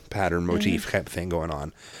tribal pattern motif type thing going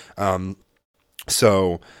on.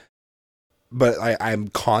 But I'm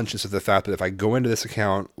conscious of the fact that if I go into this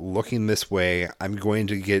account looking this way, I'm going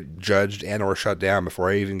to get judged and or shut down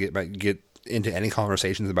before I even get into any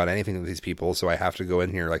conversations about anything with these people. So I have to go in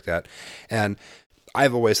here like that. And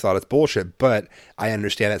I've always thought it's bullshit, but I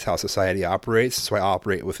understand that's how society operates. So I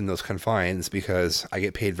operate within those confines because I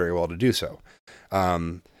get paid very well to do so.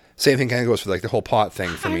 Same thing kind of goes for like the whole pot thing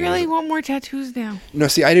for me. I really want more tattoos now. No,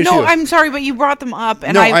 see, I do too. No, I'm sorry, but you brought them up,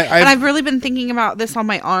 and I've really been thinking about this on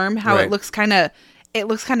my arm, how Right. it looks kind of it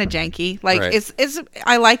looks kind of janky. Like Right. it's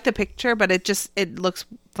I like the picture, but it looks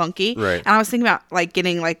funky. Right. And I was thinking about like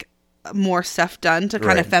getting like more stuff done to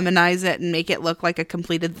kind of Right. feminize it and make it look like a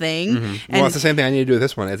completed thing. Well, And it's the same thing I need to do with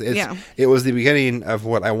this one. Yeah. It was the beginning of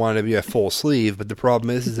what I wanted to be a full sleeve, but the problem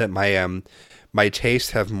is that my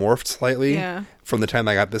tastes have morphed slightly Yeah. from the time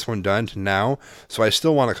I got this one done to now. So I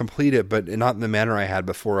still want to complete it, but not in the manner I had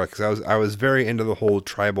before, because I was very into the whole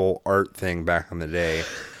tribal art thing back in the day.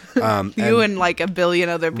 you and like a billion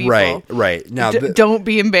other people. Right. Now, Don't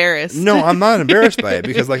be embarrassed. no, I'm not embarrassed by it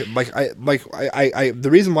because I the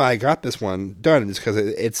reason why I got this one done is because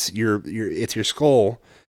it's your skull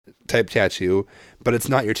type tattoo, but it's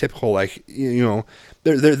not your typical like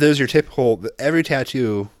there's your typical every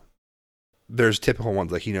tattoo. There's typical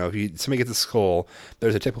ones like if somebody gets a skull,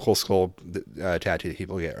 there's a typical skull tattoo that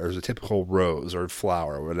people get, or there's a typical rose or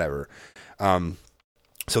flower or whatever.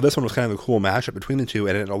 So this one was kind of a cool mashup between the two,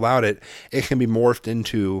 and it allowed it can be morphed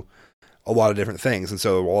into a lot of different things. And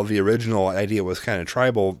so while the original idea was kind of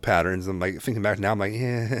tribal patterns, I'm like thinking back now, I'm like,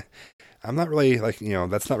 I'm not really like,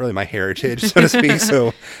 that's not really my heritage, so to speak.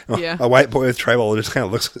 So Yeah. a white boy with tribal just kind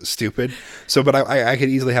of looks stupid. So, but I could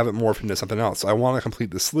easily have it morph into something else. So I want to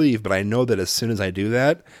complete the sleeve, but I know that as soon as I do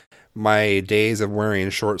that, my days of wearing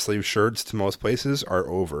short sleeve shirts to most places are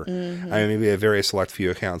over. I mean, maybe a very select few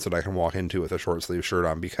accounts that I can walk into with a short sleeve shirt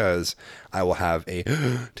on because I will have a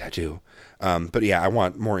tattoo. But yeah, I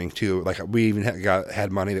want more ink too. Like we even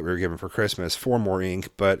had money that we were given for Christmas for more ink,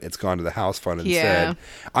 but it's gone to the house fund instead. Yeah.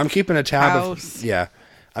 I'm keeping a tab House.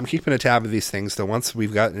 I'm keeping a tab of these things. So once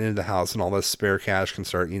we've gotten into the house and all this spare cash can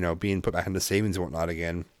start, being put back into savings and whatnot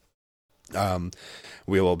again,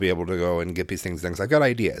 we will be able to go and get these things done. 'Cause I've got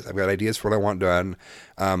ideas. I've got ideas for what I want done.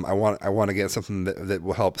 I want to get something that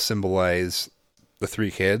will help symbolize the three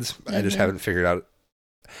kids. I just haven't figured out.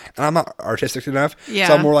 And I'm not artistic enough. Yeah.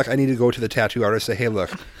 So I'm more like I need to go to the tattoo artist and say, hey,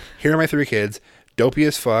 look, here are my three kids. Dopey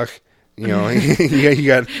as fuck. You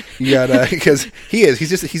got because he's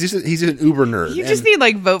just an uber nerd. You just need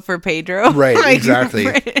like vote for Pedro. Right, Like, exactly.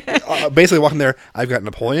 Basically, walking there, I've got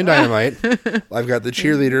Napoleon Dynamite, I've got the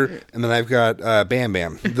cheerleader, and then I've got Bam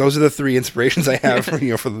Bam. Those are the three inspirations I have for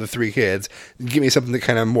the three kids. Give me something that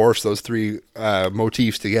kind of morphs those three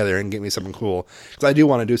motifs together and get me something cool. Because I do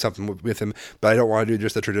want to do something with them, but I don't want to do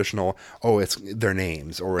just the traditional. Oh, it's their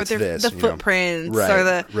names or it's this. the footprints Right, or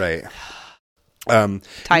the right.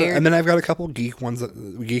 Tired. And then I've got a couple geek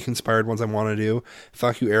inspired ones I want to do.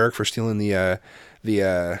 Fuck you, Eric, for stealing the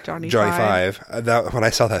Johnny Five. That when I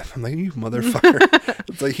saw that, I'm like, you motherfucker!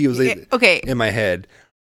 It's like he was okay. in my head.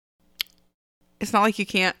 It's not like you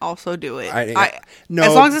can't also do it. No,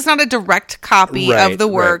 as long as it's not a direct copy Right, of the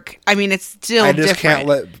work. I mean, it's still I just different. can't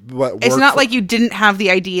let what work. It's not like you didn't have the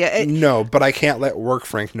idea. No, but I can't let work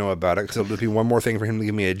Frank know about it because it'll be one more thing for him to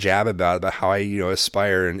give me a jab about how I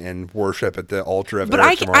aspire and worship at the altar of. But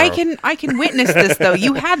Eric tomorrow. I can witness this though.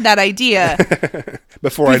 You had that idea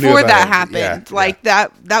before I knew before about that it. happened. Yeah,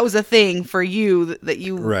 That was a thing for you that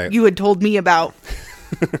you Right. you had told me about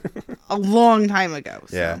a long time ago.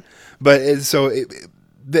 So. Yeah, but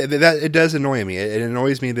it does annoy me. It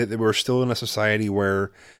annoys me that we're still in a society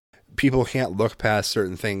where people can't look past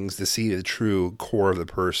certain things to see the true core of the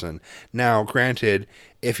person. Now, granted,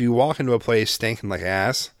 if you walk into a place stinking like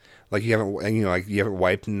ass, like you haven't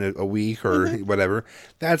wiped in a week or whatever,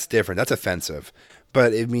 that's different. That's offensive.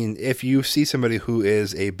 But I mean, if you see somebody who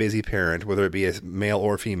is a busy parent, whether it be a male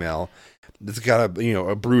or female, that's got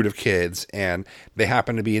a brood of kids, and they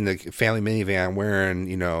happen to be in the family minivan wearing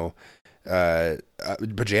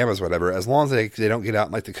pajamas, whatever. As long as they don't get out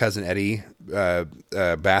in like the Cousin Eddie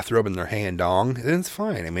bathrobe and they're hanging dong, then it's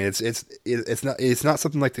fine. I mean, it's not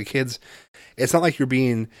something like the kids. It's not like you're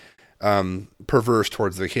being perverse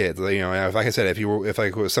towards the kids. Like I said,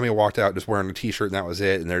 if somebody walked out just wearing a t-shirt and that was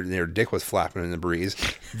it, and their dick was flapping in the breeze,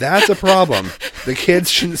 that's a problem. The kids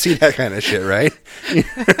shouldn't see that kind of shit, right?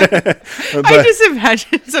 I just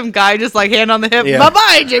imagine some guy just like hand on the hip, Yeah.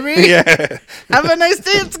 bye-bye, Jimmy. Yeah. Have a nice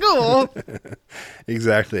day at school.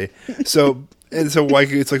 Exactly. So why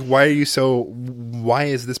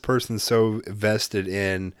is this person so vested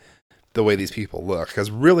in the way these people look?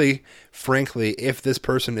 Because really, frankly, if this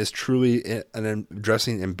person is truly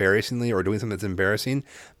dressing embarrassingly or doing something that's embarrassing,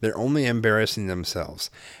 they're only embarrassing themselves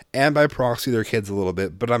and by proxy their kids a little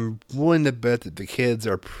bit. But I'm willing to bet that the kids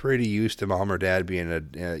are pretty used to mom or dad being a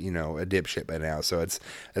dipshit by now, so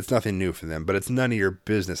it's nothing new for them. But it's none of your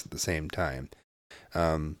business at the same time.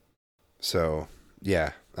 So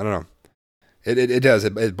yeah, I don't know. It does.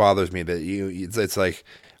 It bothers me that it's like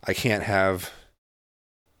I can't have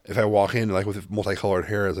if I walk in like with multicolored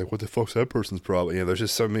hair, it's like, what the fuck's that person's problem? You know, there's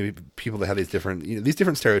just so many people that have these different, these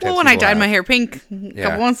different stereotypes. Well, when I people dyed have. my hair pink a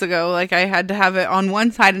couple months ago, like I had to have it on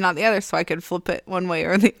one side and not the other, so I could flip it one way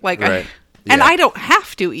or the Right. And I don't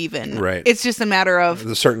have to even. Right. It's just a matter of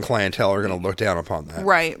the certain clientele are going to look down upon that.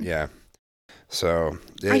 Right. Yeah. So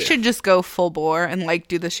I should just go full bore and like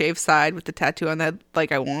do the shave side with the tattoo on that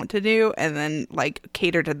like I want to do, and then like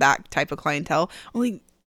cater to that type of clientele. Only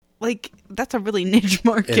like that's a really niche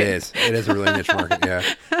market. It is a really niche market. Yeah.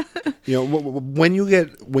 You know, when you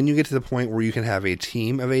get to the point where you can have a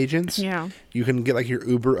team of agents, Yeah. you can get like your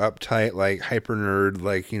uber uptight, like hyper nerd,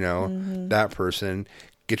 like that person.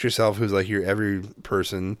 Get yourself who's like your every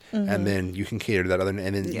person, and then you can cater to that other,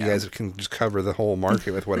 and then you guys can just cover the whole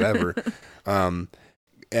market with whatever, and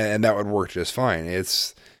that would work just fine.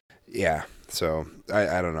 So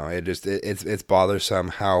I don't know. It's bothersome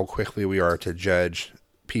how quickly we are to judge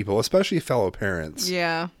people, especially fellow parents.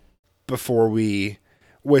 Yeah. Before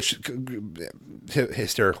which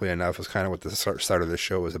hysterically enough was kind of what the start of the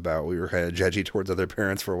show was about. We were kind of judgy towards other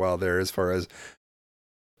parents for a while there, as far as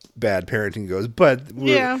bad parenting goes, but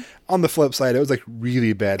on the flip side, it was like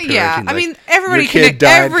really bad parenting. Yeah, I mean, everybody your kid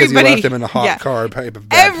died because you everybody left him in a hot car. Type of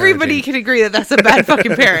bad everybody parenting. can agree that that's a bad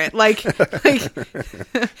fucking parent. Like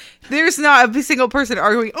there's not a single person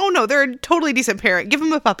arguing, oh no, they're a totally decent parent, give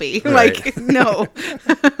them a puppy. Right. Like no.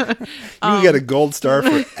 You get a gold star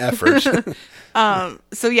for effort.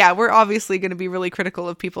 So yeah, we're obviously going to be really critical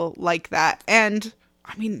of people like that, and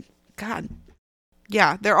I mean, God.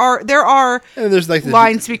 Yeah, there are and there's like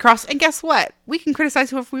lines to be crossed, and guess what? We can criticize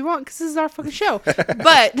whoever we want because this is our fucking show.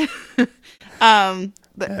 I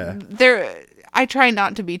try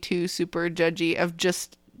not to be too super judgy of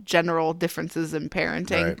just general differences in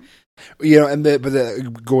parenting. Right. You know,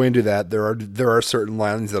 going to that, there are certain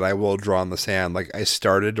lines that I will draw in the sand. Like I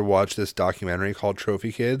started to watch this documentary called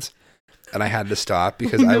Trophy Kids, and I had to stop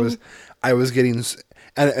because I was getting,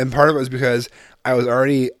 and part of it was because I was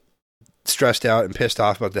already stressed out and pissed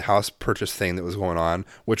off about the house purchase thing that was going on,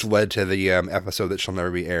 which led to the episode that shall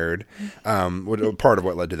never be aired. Part of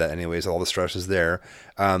what led to that anyways, all the stress is there.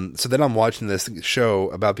 So then I'm watching this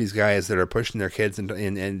show about these guys that are pushing their kids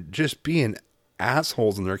and just being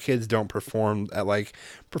assholes, and their kids don't perform at like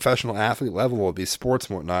professional athlete level of these sports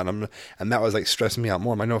and whatnot. And that was like stressing me out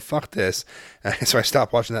more. I'm like, no, fuck this. So I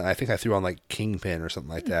stopped watching that. And I think I threw on like Kingpin or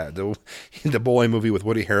something like that. The bowling movie with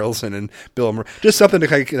Woody Harrelson and Bill Murray. Just something to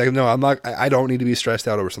like, no, I don't need to be stressed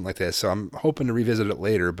out over something like this. So I'm hoping to revisit it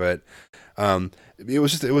later. But it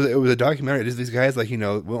was a documentary. Just these guys, like,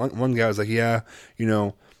 one guy was like, yeah,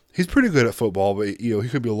 he's pretty good at football, but he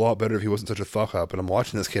could be a lot better if he wasn't such a fuck up. And I'm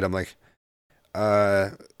watching this kid. I'm like,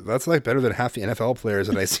 that's like better than half the NFL players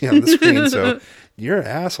that I see on the screen. So you're an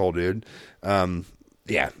asshole, dude.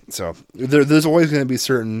 Yeah. So there's always going to be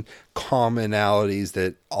certain commonalities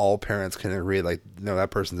that all parents can agree. Like, no,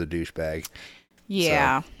 that person's a douchebag.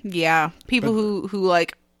 Yeah. So, yeah. People who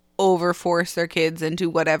like overforce their kids into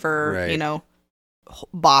whatever, right.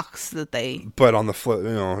 Box that they. But on the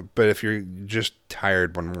flip, but if you're just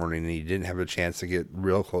tired one morning and you didn't have a chance to get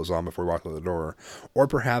real clothes on before you walk out the door, or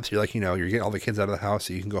perhaps you're like, you're getting all the kids out of the house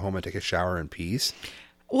so you can go home and take a shower in peace.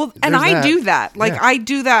 Well, and I do that. Like, I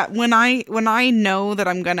do that when I know that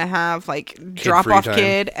I'm gonna have like drop off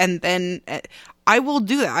kid, and then I will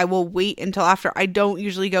do that. I will wait until after. I don't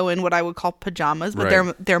usually go in what I would call pajamas, but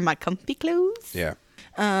right. they're my comfy clothes. Yeah.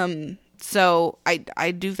 So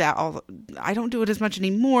I do that I don't do it as much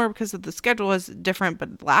anymore because of the schedule is different,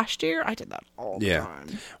 but last year I did that all the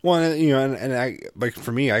time. Well, and I, like,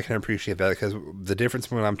 for me, I can appreciate that because the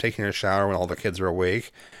difference when I'm taking a shower when all the kids are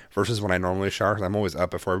awake versus when I normally shower, because I'm always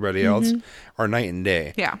up before everybody else, are night and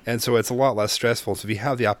day. Yeah. And so it's a lot less stressful. So if you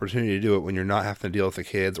have the opportunity to do it when you're not having to deal with the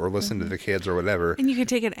kids or listen to the kids or whatever. And you can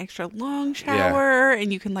take an extra long shower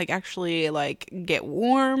and you can like actually like get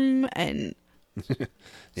warm and...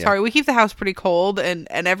 Yeah. Sorry, we keep the house pretty cold, and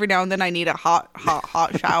every now and then I need a hot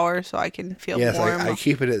shower so I can feel warm. I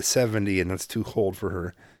keep it at 70, and that's too cold for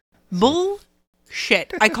her.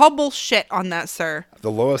 Bullshit. I call bullshit on that, sir. The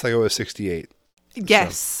lowest I go is 68.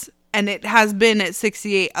 Yes, and it has been at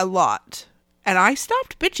 68 a lot. And I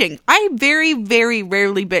stopped bitching. I very, very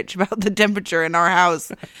rarely bitch about the temperature in our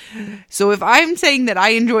house. So if I'm saying that I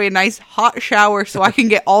enjoy a nice hot shower so I can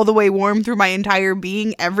get all the way warm through my entire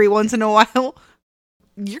being every once in a while,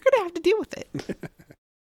 you're going to have to deal with it.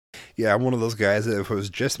 Yeah, I'm one of those guys that if it was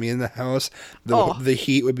just me in the house, the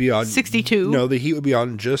heat would be on 62. No, the heat would be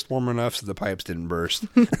on just warm enough so the pipes didn't burst.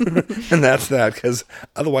 And that's that, because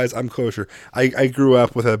otherwise I'm kosher. I grew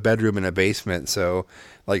up with a bedroom and a basement, so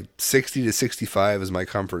like 60 to 65 is my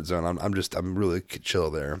comfort zone. I'm really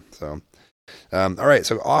chill there. So All right,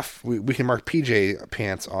 so we can mark PJ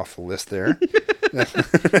Pants off the list there.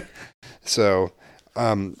 So,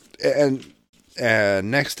 and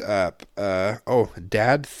next up,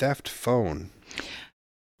 dad theft phone.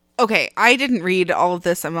 Okay, I didn't read all of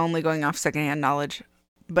this. I'm only going off secondhand knowledge.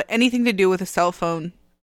 But anything to do with a cell phone,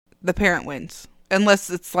 the parent wins. Unless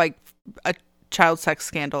it's like a child sex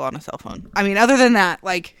scandal on a cell phone. I mean, other than that,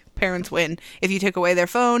 like, parents win. If you took away their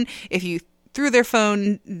phone, if you threw their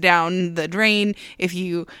phone down the drain, if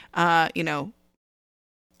you,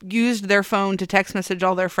 used their phone to text message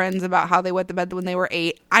all their friends about how they wet the bed when they were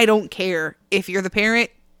 8. I don't care. If you're the parent,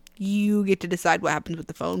 you get to decide what happens with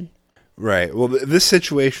the phone. Right. Well, this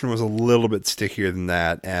situation was a little bit stickier than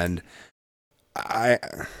that, and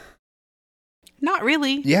Not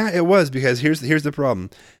really. Yeah, it was, because here's the problem.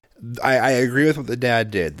 I agree with what the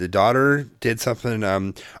dad did. The daughter did something.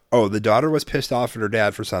 The daughter was pissed off at her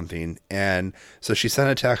dad for something, and so she sent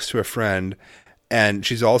a text to a friend. And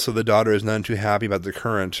she's also, the daughter is none too happy about the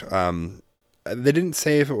current. They didn't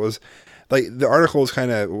say if it was, like, the article was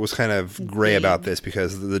kind of gray about this,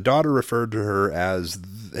 because the daughter referred to her as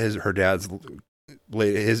her dad's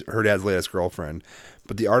latest girlfriend,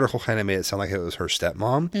 but the article kind of made it sound like it was her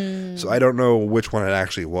stepmom. So I don't know which one it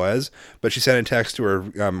actually was, but she sent a text to her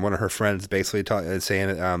one of her friends, basically saying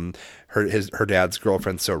that her dad's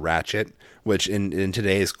girlfriend's so ratchet. Which in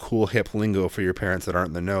today's cool hip lingo for your parents that aren't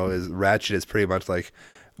in the know, is ratchet is pretty much like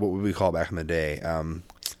what would we call back in the day?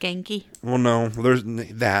 Skanky. Well, no, there's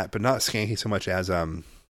that, but not skanky so much as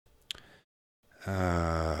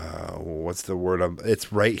what's the word?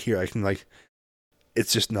 It's right here. I can, like,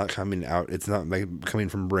 it's just not coming out. It's not like coming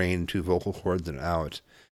from brain to vocal cords and out.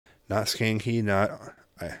 Not skanky.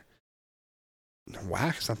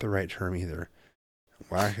 Whack is not the right term either.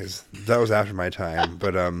 Whack that was after my time,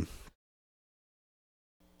 but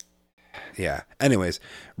yeah. Anyways,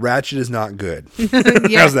 ratchet is not good.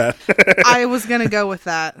 Yeah. How's that? I was gonna go with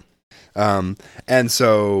that. And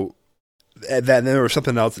so then there was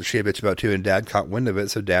something else that she had bitched about too, and Dad caught wind of it,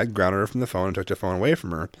 so Dad grounded her from the phone and took the phone away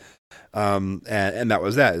from her. And that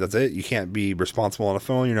was that. That's it. You can't be responsible on a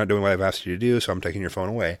phone. You're not doing what I've asked you to do, so I'm taking your phone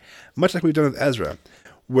away. Much like we've done with Ezra,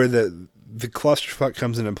 where the clusterfuck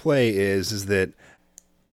comes into play is that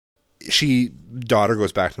daughter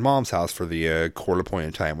goes back to mom's house for the court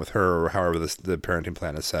appointed time with her, or however the parenting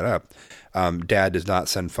plan is set up. Dad does not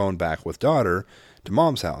send phone back with daughter to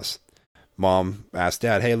mom's house. Mom asked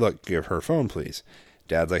Dad, "Hey, look, give her phone, please."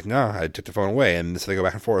 Dad's like, "No, I took the phone away." And so they go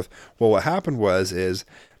back and forth. Well, what happened is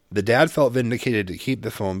the dad felt vindicated to keep the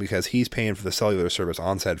phone because he's paying for the cellular service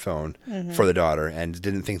on said phone for the daughter, and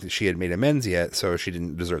didn't think that she had made amends yet, so she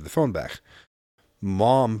didn't deserve the phone back.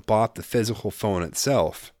 Mom bought the physical phone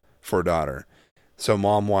itself for daughter. So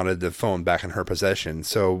mom wanted the phone back in her possession.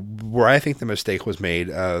 So where I think the mistake was made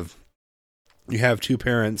of, you have two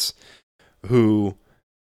parents who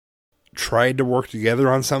tried to work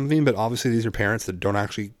together on something, but obviously these are parents that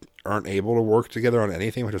aren't able to work together on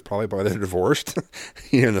anything, which is probably why they're divorced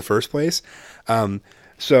in the first place.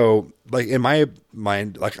 So like in my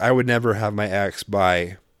mind, like I would never have my ex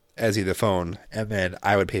buy Ezzy the phone, and then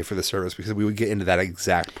I would pay for the service, because we would get into that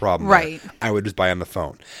exact problem. Right. I would just buy him the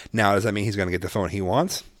phone. Now, does that mean he's going to get the phone he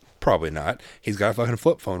wants? Probably not. He's got a fucking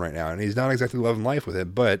flip phone right now, and he's not exactly loving life with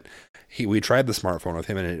it, but we tried the smartphone with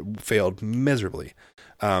him, and it failed miserably.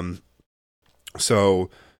 So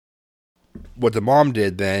what the mom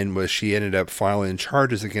did then was she ended up filing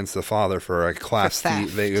charges against the father for a class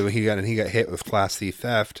thief. He got hit with class thief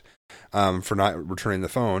theft. For not returning the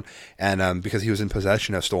phone, and because he was in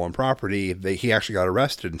possession of stolen property, he actually got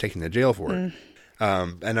arrested and taken to jail for it.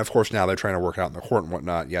 And of course now they're trying to work it out in the court and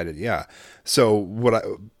whatnot. Yeah. So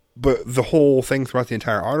but the whole thing throughout the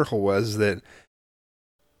entire article was that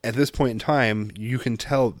at this point in time, you can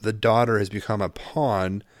tell the daughter has become a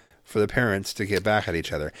pawn for the parents to get back at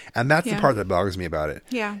each other, and that's the part that bothers me about it.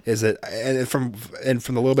 Yeah, is that and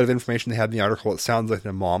from the little bit of information they had in the article, it sounds like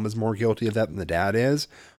the mom is more guilty of that than the dad is.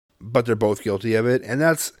 But they're both guilty of it, and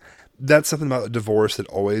that's something about divorce that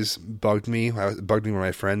always bugged me. It bugged me when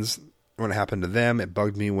my friends, when it happened to them. It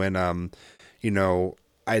bugged me when,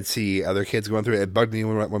 I'd see other kids going through it. It bugged me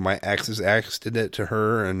when my ex's ex did it to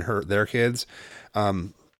her and their kids.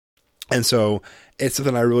 And so it's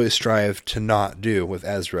something I really strive to not do with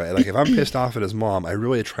Ezra. Like if I'm pissed off at his mom, I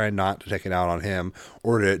really try not to take it out on him,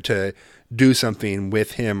 or to do something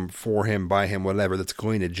with him, for him, by him, whatever, that's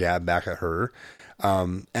going to jab back at her.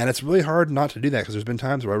 And it's really hard not to do that, because there's been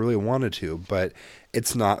times where I really wanted to, but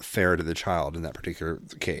it's not fair to the child in that particular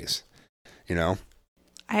case, I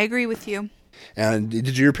agree with you. And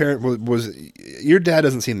did your parent was your dad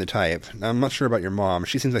doesn't seem the type. I'm not sure about your mom.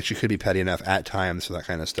 She seems like she could be petty enough at times for that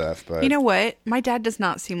kind of stuff. But You know what? My dad does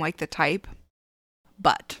not seem like the type,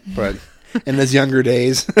 but in his younger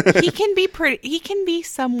days, he can be pretty. He can be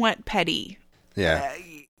somewhat petty, yeah,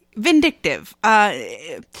 vindictive.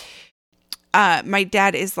 My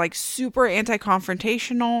dad is like super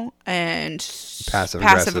anti-confrontational and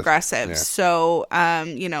passive aggressive. Yeah. So,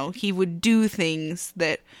 he would do things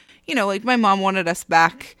that, like my mom wanted us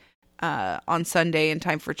back on Sunday in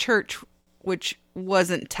time for church, which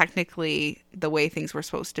wasn't technically the way things were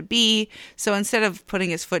supposed to be. So instead of putting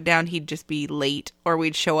his foot down, he'd just be late, or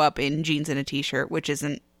we'd show up in jeans and a t-shirt, which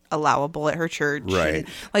isn't allowable at her church. Right. And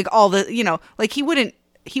like all the, like he wouldn't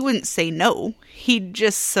say no. He'd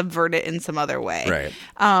just subvert it in some other way.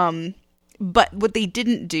 right. But what they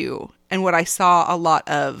didn't do, and what I saw a lot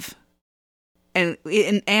of, and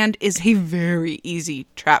is a very easy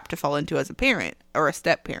trap to fall into as a parent or a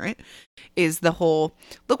step parent, is the whole,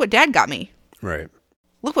 look what dad got me. Right.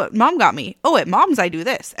 Look what mom got me. Oh, at mom's I do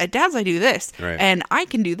this. At dad's I do this. Right. And I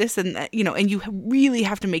can do this. And, and you really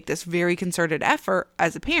have to make this very concerted effort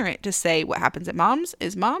as a parent to say what happens at mom's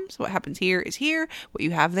is mom's. What happens here is here. What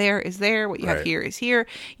you have there is there. What you have Right. here is here.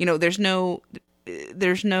 There's no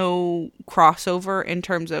crossover in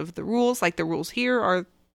terms of the rules. Like the rules here are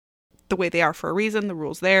the way they are for a reason. The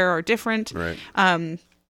rules there are different. Right.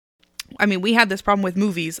 We had this problem with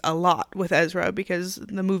movies a lot with Ezra, because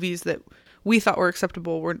the movies that we thought were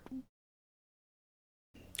acceptable were.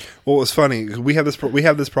 Well, it's funny. We have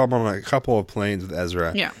this problem on a couple of planes with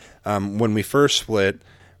Ezra. Yeah. When we first split,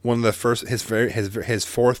 one of the first his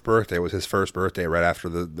fourth birthday was his first birthday right after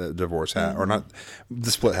the divorce or not.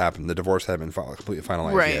 The split happened. The divorce hadn't been completely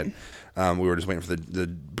finalized Right. yet. We were just waiting for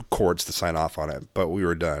the courts to sign off on it, but we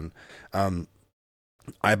were done.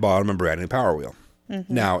 I bought him a brand new Power Wheel.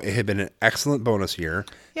 Mm-hmm. Now, it had been an excellent bonus year.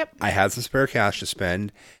 Yep. I had some spare cash to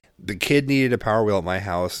spend. The kid needed a Power Wheel at my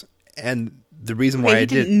house, and the reason why He I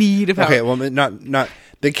didn't need a Power. Okay, well, not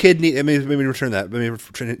the kid need. Let me return that. Let me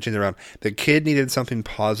change it around. The kid needed something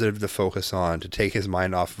positive to focus on, to take his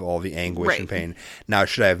mind off of all the anguish Right. and pain. Now,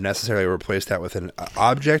 should I have necessarily replaced that with an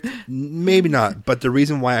object? Maybe not. But the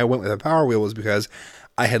reason why I went with a Power Wheel was because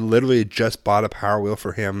I had literally just bought a Power Wheel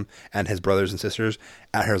for him and his brothers and sisters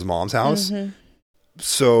at his mom's house. Mm-hmm.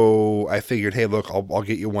 So I figured, hey, look, I'll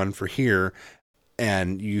get you one for here,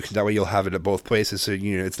 and that way you'll have it at both places. So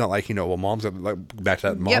it's not like well, mom's got back to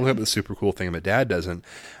that. Mom's Yep. got the super cool thing, but dad doesn't.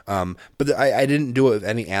 But I didn't do it with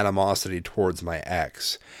any animosity towards my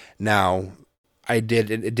ex. Now I did.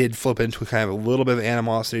 It did flip into kind of a little bit of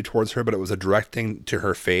animosity towards her, but it was a direct thing to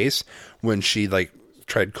her face when she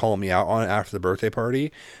tried calling me out on it after the birthday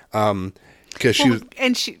party. Because she was,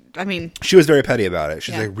 and she was very petty about it.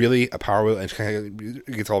 She's Yeah. like, really, a Power Wheel? And she kind of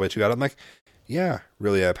gets all the way to that. I'm like, yeah,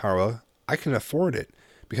 really, a Power Wheel? I can afford it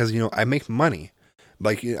because, I make money.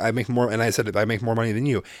 Like, I make more, and I said, I make more money than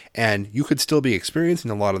you. And you could still be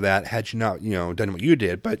experiencing a lot of that had you not, done what you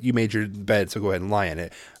did, but you made your bed, so go ahead and lie in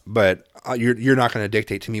it. But you're not going to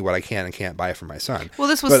dictate to me what I can and can't buy for my son. Well,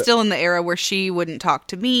 this was still in the era where she wouldn't talk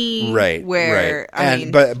to me. Right. Where,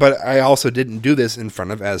 right. But I also didn't do this in front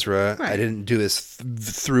of Ezra. Right. I didn't do this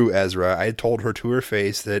through Ezra. I told her to her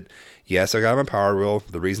face that, yes, I got him a Power Wheel.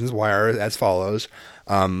 The reasons why are as follows.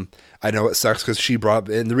 I know it sucks because she brought up,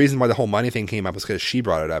 and the reason why the whole money thing came up is because she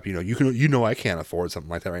brought it up. I can't afford something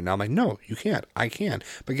like that right now. I'm like, no, you can't. I can.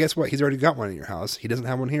 But guess what? He's already got one in your house. He doesn't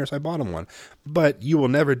have one here, so I bought him one. But you will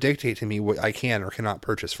never dictate to me what I can or cannot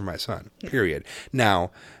purchase for my son. Period. Now,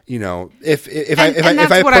 if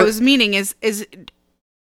that's what I was meaning is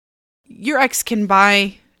your ex can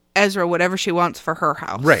buy Ezra whatever she wants for her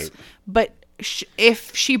house, right? But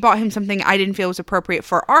if she bought him something I didn't feel was appropriate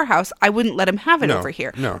for our house, I wouldn't let him have it No, over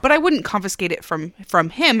here. no. But I wouldn't confiscate it from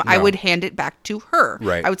him. I No. would hand it back to her.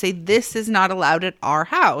 Right. I would say, this is not allowed at our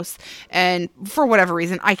house. And for whatever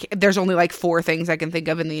reason, there's only 4 things I can think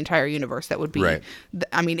of in the entire universe that would be. Right.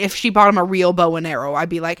 If she bought him a real bow and arrow, I'd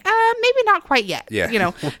be like, maybe not quite yet. Yeah.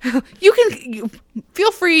 You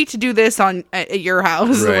feel free to do this at your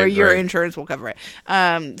house, Right, or your right. insurance will cover it.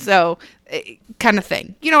 Kind of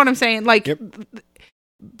thing. You know what I'm saying? Yep.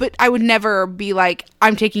 But I would never be like,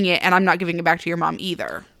 I'm taking it and I'm not giving it back to your mom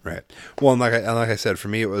either. Right. Well, and like I said, for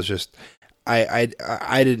me, it was just I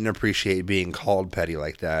didn't appreciate being called petty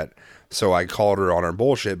like that, so I called her on her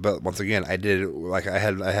bullshit. But once again, I did it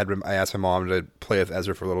I asked my mom to play with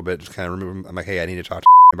Ezra for a little bit, just kind of remove him. I'm like, hey, I need to talk to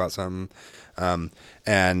about something,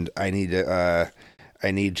 and I need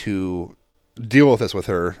to deal with this with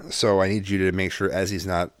her. So I need you to make sure Ezzy's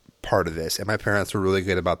not part of this. And my parents were really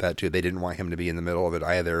good about that too. They didn't want him to be in the middle of it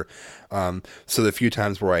either. So the few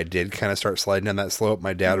times where I did kind of start sliding down that slope,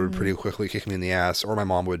 my dad would pretty quickly kick me in the ass, or my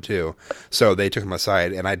mom would too. So they took him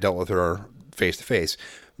aside and I dealt with her face to face.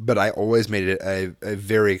 But I always made it a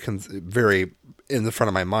very in the front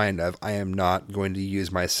of my mind of, I am not going to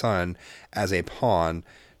use my son as a pawn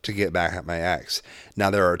to get back at my ex. Now,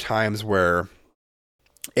 there are times where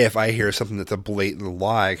if I hear something that's a blatant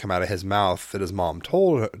lie come out of his mouth that his mom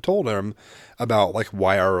told him about, like,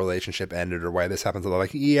 why our relationship ended or why this happens, I'm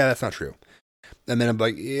like, yeah, that's not true. And then I'm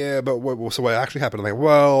like, yeah, but so what actually happened? I'm like,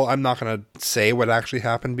 well, I'm not going to say what actually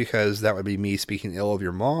happened because that would be me speaking ill of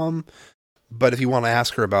your mom. But if you want to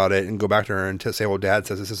ask her about it and go back to her and to say, well, Dad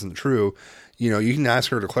says this isn't true, you can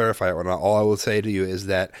ask her to clarify it or not. All I will say to you is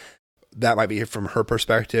that might be from her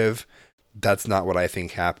perspective. That's not what I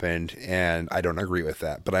think happened, and I don't agree with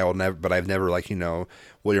that. But I've never like, well,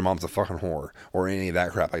 your mom's a fucking whore or any of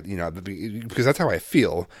that crap, like, because that's how I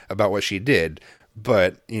feel about what she did.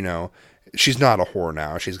 But, she's not a whore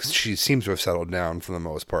now. She seems to have settled down for the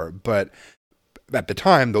most part. But at the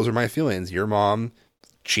time, those are my feelings. Your mom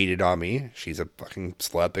cheated on me. She's a fucking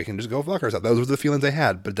slut that can just go fuck herself. Those were the feelings I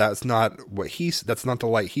had, but that's not that's not the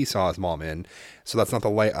light he saw his mom in. So that's not the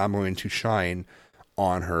light I'm going to shine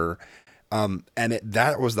on her. And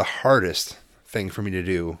that was the hardest thing for me to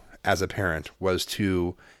do as a parent, was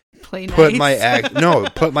to put my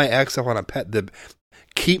ex up on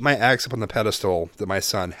keep my ex up on the pedestal that my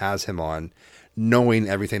son has him on, knowing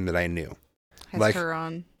everything that I knew. Has her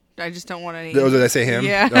on. I just don't want any. Did I say him?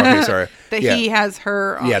 Yeah. Oh, okay, sorry. He has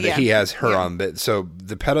her on. Yeah, that he has her on. But so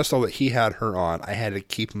the pedestal that he had her on, I had to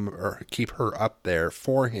keep her up there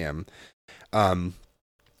for him,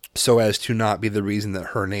 so as to not be the reason that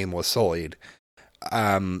her name was sullied.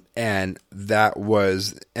 And that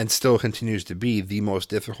was, and still continues to be, the most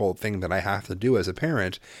difficult thing that I have to do as a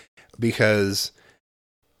parent, because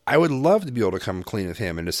I would love to be able to come clean with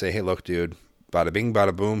him and just say, hey, look, dude, bada bing,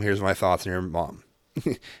 bada boom, here's my thoughts on your mom.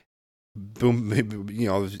 Boom,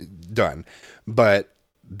 done. But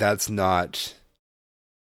that's not,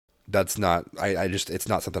 it's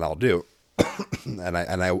not something I'll do. and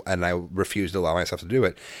I refuse to allow myself to do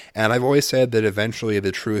it. And I've always said that eventually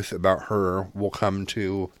the truth about her will come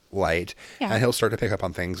to light, and he'll start to pick up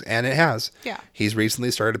on things, and it has. Yeah. He's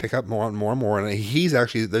recently started to pick up more and more and more, and he's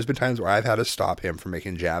actually, there's been times where I've had to stop him from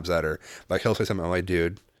making jabs at her. Like, he'll say something like,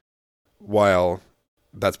 dude, while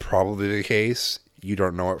that's probably the case, you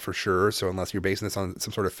don't know it for sure, so unless you're basing this on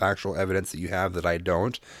some sort of factual evidence that you have that I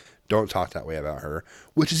don't talk that way about her,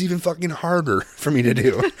 which is even fucking harder for me to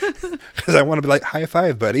do, because I want to be like, high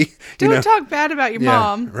five, buddy. Don't talk bad about your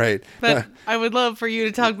mom. Right. But I would love for you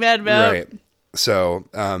to talk bad about. Right. So,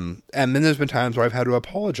 and then there's been times where I've had to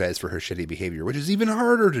apologize for her shitty behavior, which is even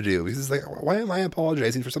harder to do, because it's like, why am I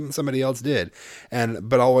apologizing for something somebody else did?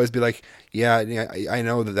 But I'll always be like, I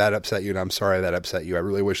know that upset you, and I'm sorry that upset you. I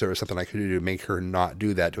really wish there was something I could do to make her not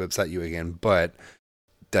do that, to upset you again, but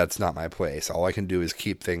that's not my place. All I can do is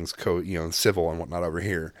keep things civil and whatnot over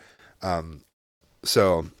here.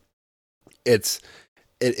 So it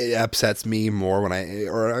upsets me more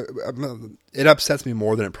it upsets me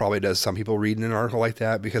more than it probably does some people reading an article like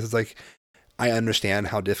that, because it's like, I understand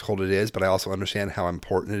how difficult it is, but I also understand how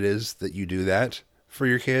important it is that you do that for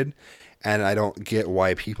your kid. And I don't get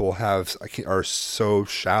why people are so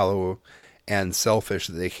shallow and selfish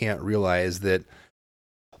that they can't realize that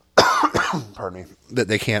pardon me, that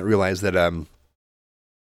they can't realize that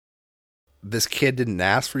this kid didn't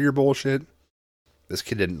ask for your bullshit. This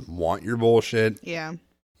kid didn't want your bullshit. Yeah.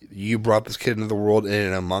 You brought this kid into the world,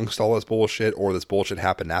 and amongst all this bullshit, or this bullshit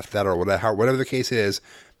happened after that, or whatever the case is,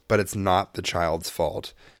 but it's not the child's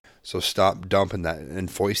fault. So stop dumping that and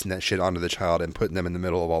foisting that shit onto the child and putting them in the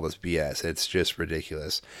middle of all this BS. It's just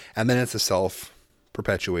ridiculous. And then it's a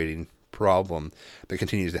self-perpetuating problem that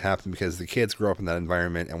continues to happen, because the kids grow up in that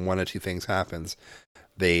environment, and one of two things happens.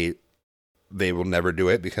 They will never do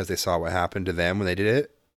it because they saw what happened to them when they did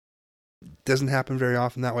it. Doesn't happen very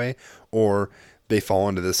often that way. Or they fall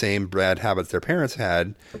into the same bad habits their parents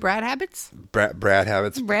had. Brad habits? Brad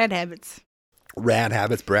habits. Brad habits. Rad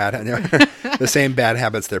habits, the same bad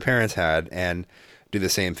habits their parents had, and do the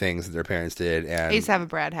same things that their parents did. And I used to have a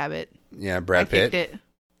Brad habit. Yeah, Brad Pitt.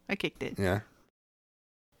 I kicked it. Yeah.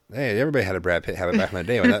 Hey, everybody had a Brad Pitt habit back in the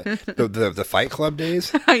day. The Fight Club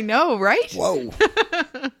days. I know, right? Whoa.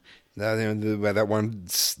 That one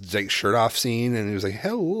like shirt off scene, and it was like,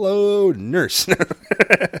 "Hello, nurse."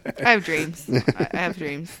 I have dreams. I have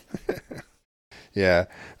dreams. Yeah.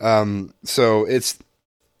 So it's,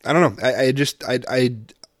 I don't know. I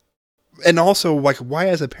and also, like, why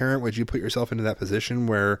as a parent would you put yourself into that position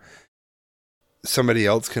where somebody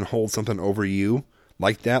else can hold something over you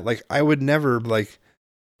like that. Like, I would never, like,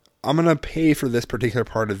 I'm going to pay for this particular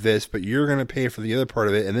part of this, but you're going to pay for the other part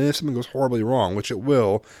of it. And then if something goes horribly wrong, which it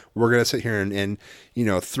will, we're going to sit here and you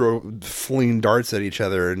know, fling darts at each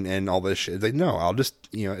other and all this shit. It's like, no, I'll just,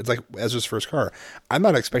 you know, it's like Ezra's first car. I'm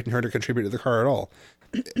not expecting her to contribute to the car at all.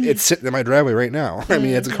 It's sitting in my driveway right now. I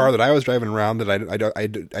mean, it's a car that I was driving around that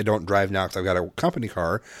I don't drive now because I've got a company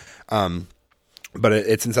car. But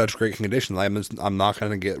it's in such great condition. I'm not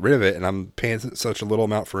going to get rid of it, and I'm paying such a little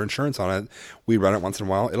amount for insurance on it. We run it once in a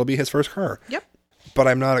while. It'll be his first car. Yep. But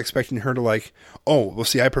I'm not expecting her to like, oh, well,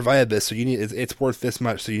 see, I provided this, so you need it's worth this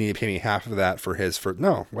much, so you need to pay me half of that for his.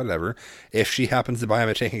 No, whatever. If she happens to buy him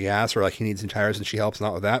a tank of gas, or like he needs some tires and she helps him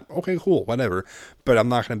out with that, okay, cool, whatever. But I'm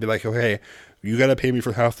not going to be like, okay, you got to pay me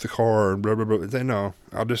for half the car, and blah, blah, blah. Say, no,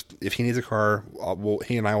 I'll just, if he needs a car,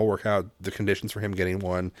 he and I will work out the conditions for him getting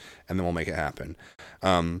one, and then we'll make it happen.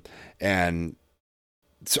 And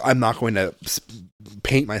so I'm not going to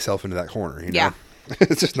paint myself into that corner, you know? Yeah.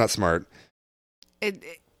 It's just not smart. It,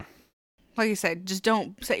 like you said, just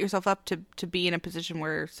don't set yourself up to be in a position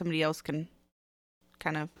where somebody else can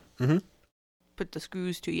kind of put the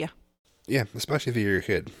screws to you. Yeah, especially if you're your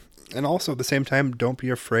kid. And also, at the same time, don't be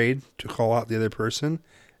afraid to call out the other person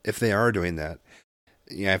if they are doing that.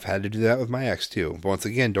 Yeah, I've had to do that with my ex, too. But once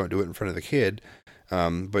again, don't do it in front of the kid.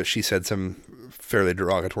 But she said some fairly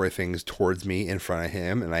derogatory things towards me in front of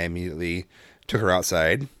him, and I immediately took her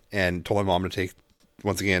outside and told my mom to take,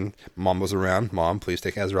 once again, Mom was around. Mom, please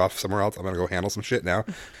take Ezra off somewhere else. I'm going to go handle some shit now.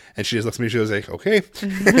 And she just looked at me, she was like, okay.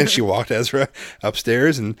 And she walked Ezra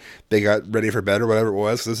upstairs, and they got ready for bed or whatever it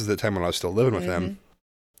was. This is the time when I was still living with them.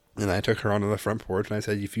 And I took her onto the front porch, and I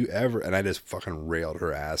said, if you ever, and I just fucking railed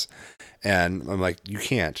her ass. And I'm like, you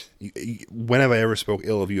can't. When have I ever spoke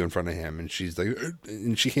ill of you in front of him? And she's like,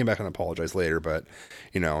 and she came back and apologized later, but,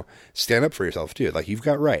 you know, stand up for yourself, too. Like, you've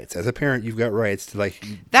got rights. As a parent, you've got rights to, like.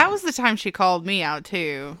 That was the time she called me out,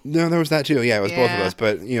 too. No, there was that, too. Yeah, it was both of us.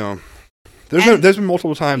 But, you know, there's been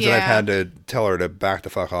multiple times that I've had to tell her to back the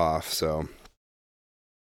fuck off, so.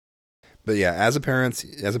 But yeah, as a parent,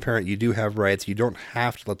 you do have rights. You don't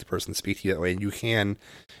have to let the person speak to you that way. You can,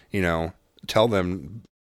 you know, tell them,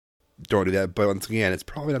 don't do that. But once again, it's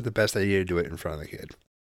probably not the best idea to do it in front of the kid.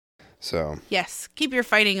 So yes, keep your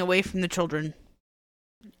fighting away from the children.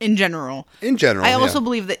 In general, I also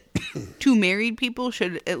believe that two married people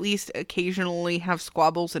should at least occasionally have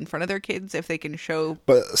squabbles in front of their kids if they can show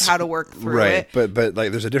how to work through it. But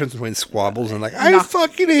like, there's a difference between squabbles and like, I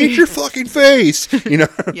fucking hate your fucking face, you know?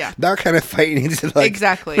 Yeah, that kind of fight needs to like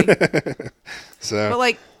exactly. So, but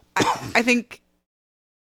like, I think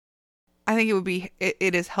it would be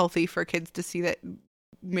it is healthy for kids to see that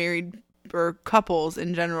married or couples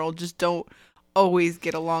in general just don't always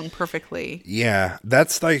get along perfectly. Yeah,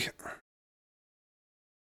 that's like,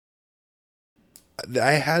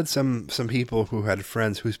 I had some people who had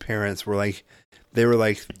friends whose parents were like, they were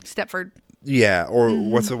like Stepford. Yeah, or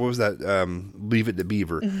what was that? Leave It to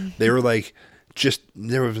Beaver. They were like, just,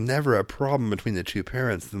 there was never a problem between the two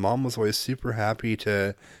parents. The mom was always super happy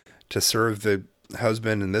to serve the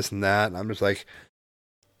husband and this and that. And I'm just like,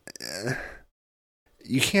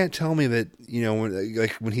 you can't tell me that, you know,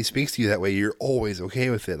 when he speaks to you that way, you're always okay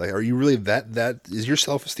with it. Like, are you really that is your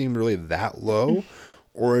self-esteem really that low?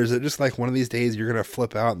 Or is it just like one of these days you're going to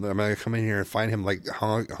flip out and I'm going to come in here and find him like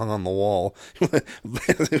hung on the wall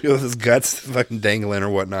with his guts fucking dangling or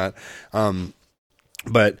whatnot.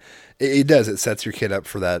 But it does. It sets your kid up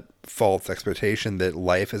for that false expectation that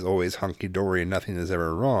life is always hunky-dory and nothing is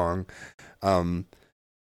ever wrong.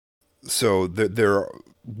 So they're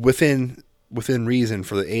within reason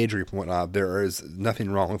for the age group and whatnot, there is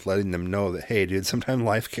nothing wrong with letting them know that, hey, dude, sometimes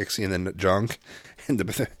life kicks you in the junk,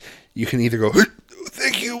 and you can either go,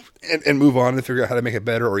 thank you, and move on and figure out how to make it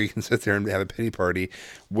better, or you can sit there and have a pity party.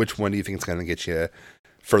 Which one do you think is going to get you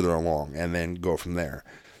further along, and then go from there?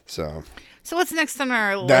 So what's next on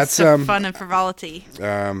our list of fun and frivolity?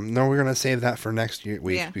 No, we're going to save that for next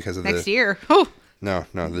week because of next year. Oh. No,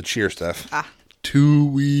 the cheer stuff. 2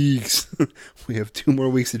 weeks. We have 2 more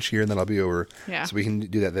weeks to cheer, and then I'll be over. Yeah. So we can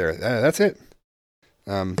do that there. That's it.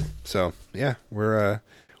 So yeah, we're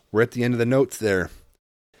at the end of the notes there.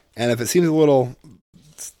 And if it seems a little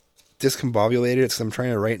discombobulated, it's because I'm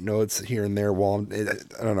trying to write notes here and there while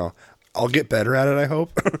I don't know. I'll get better at it, I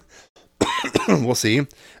hope. We'll see.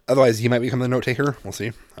 Otherwise, you might become the note taker. We'll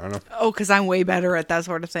see. I don't know. Oh, because I'm way better at that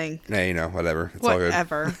sort of thing. Yeah, you know, whatever. It's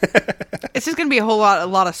whatever. All good. It's just going to be a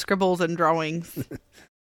lot of scribbles and drawings.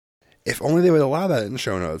 If only they would allow that in the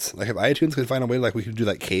show notes. Like if iTunes could find a way, like we could do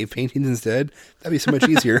like cave paintings instead, that'd be so much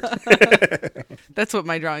easier. That's what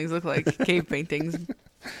my drawings look like, cave paintings.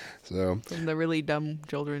 So From the really dumb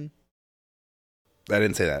children. I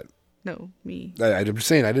didn't say that. No, me. I'm just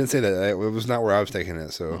saying I didn't say that. It was not where I was taking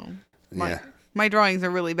it. So Oh. yeah, My drawings are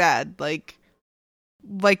really bad. Like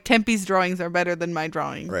Tempe's drawings are better than my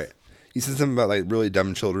drawings. right. You said something about like really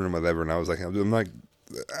dumb children and whatever, and I was like, I'm like,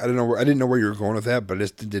 I didn't know where you were going with that, but I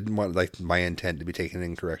just didn't want like my intent to be taken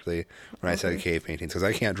incorrectly when I said cave paintings, because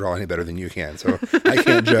I can't draw any better than you can, so I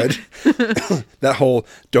can't judge. That whole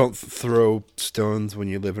don't throw stones when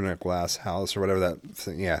you live in a glass house or whatever that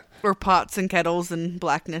thing. Yeah, Or pots and kettles and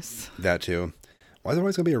blackness. that too. Why is there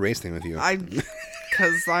always gonna be a race thing with you?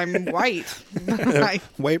 Because I'm white.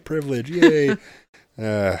 White privilege, yay!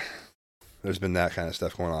 There's been that kind of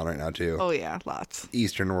stuff going on right now too. Oh yeah, lots.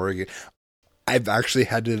 Eastern Oregon. I've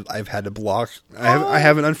had to block. I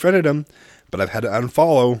haven't unfriended them, but I've had to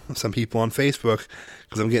unfollow some people on Facebook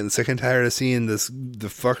because I'm getting sick and tired of seeing the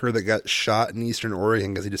fucker that got shot in Eastern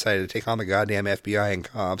Oregon because he decided to take on the goddamn FBI and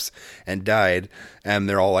cops and died. And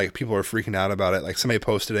they're all like, people are freaking out about it. Like somebody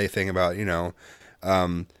posted a thing about,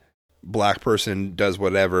 black person does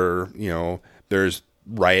whatever, there's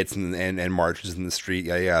riots and marches in the street.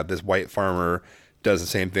 Yeah. This white farmer does the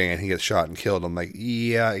same thing and he gets shot and killed. I'm like,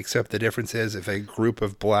 yeah, except the difference is if a group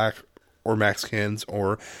of black or Mexicans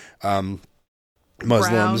or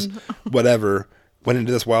Muslims, whatever, went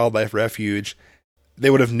into this wildlife refuge,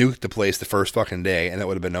 they would have nuked the place the first fucking day and it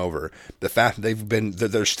would have been over. The fact that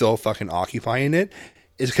they're still fucking occupying it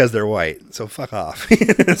is because they're white. So fuck off.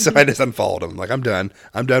 So I just unfollowed them. Like, I'm done.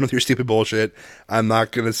 I'm done with your stupid bullshit. I'm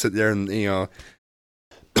not going to sit there and,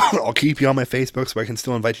 I'll keep you on my Facebook so I can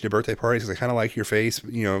still invite you to birthday parties because I kind of like your face,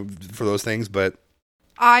 for those things. But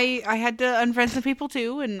I had to unfriend some people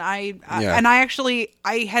too, and I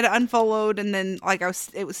had unfollowed, and then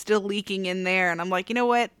it was still leaking in there, and I'm like, you know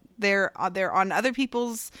what? They're on other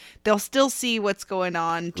people's. They'll still see what's going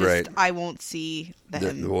on. Just right. I won't see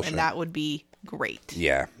them, and that would be great.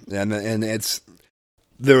 Yeah, and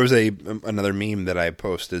there was another meme that I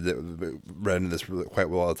posted that read into this quite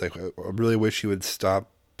well. It's like, I really wish you would stop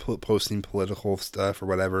posting political stuff or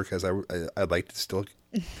whatever because I'd like to still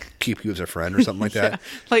keep you as a friend or something like that.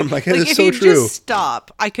 I'm like it's if so you true. Just stop,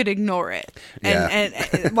 I could ignore it, and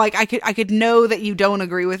like I could know that you don't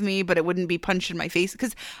agree with me, but it wouldn't be punched in my face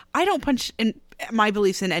because I don't punch in my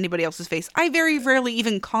beliefs in anybody else's face. I very rarely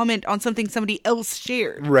even comment on something somebody else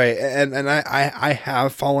shared. Right, and I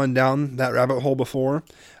have fallen down that rabbit hole before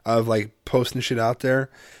of like posting shit out there,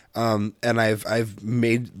 and I've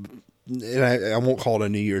made. And I won't call it a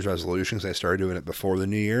New Year's resolution because I started doing it before the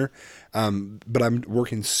New Year. But I'm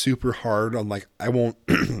working super hard on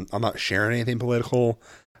I'm not sharing anything political.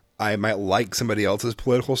 I might like somebody else's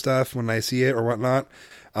political stuff when I see it or whatnot.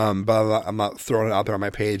 But I'm not throwing it out there on my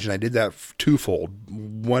page. And I did that twofold.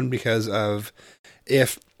 One, because of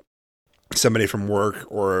if somebody from work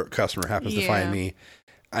or a customer happens to find me,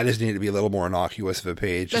 I just need to be a little more innocuous of a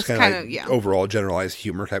page. Just kind of overall generalized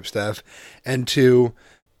humor type stuff. And two,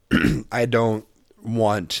 I don't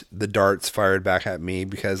want the darts fired back at me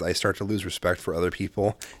because I start to lose respect for other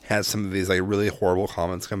people. Has some of these like really horrible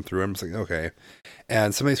comments come through. I'm just like, okay.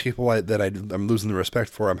 And some of these people I'm losing the respect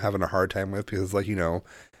for, I'm having a hard time with because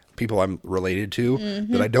people I'm related to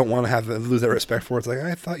that I don't want to lose that respect for. It's like,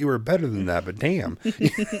 I thought you were better than that, but damn.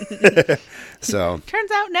 So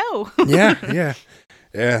turns out no.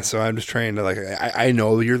 Yeah, so I'm just trying to I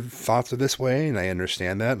know your thoughts are this way, and I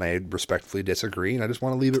understand that, and I respectfully disagree, and I just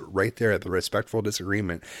want to leave it right there at the respectful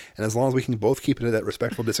disagreement. And as long as we can both keep it at that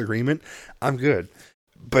respectful disagreement, I'm good.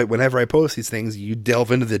 But whenever I post these things, you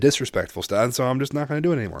delve into the disrespectful stuff, and so I'm just not going to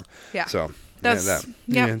do it anymore. Yeah. So that's so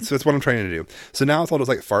that's what I'm trying to do. So now it's all just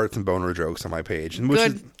like farts and boner jokes on my page, and which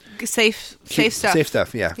is safe stuff. Safe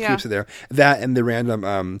stuff, yeah. Keeps it there. That and the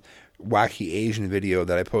random wacky Asian video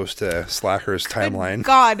that I post to Slacker's timeline.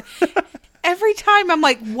 God, every time I'm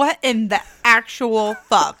like, what in the actual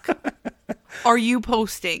fuck are you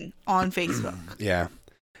posting on Facebook? Yeah.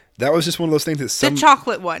 That was just one of those things that the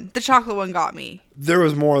chocolate one got me. There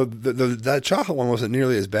was more. That chocolate one wasn't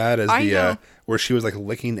nearly as bad as where she was like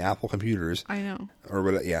licking Apple computers. I know. Or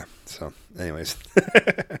what? Yeah. So, anyways,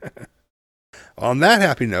 on that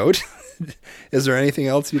happy note, is there anything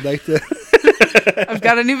else you'd like to? I've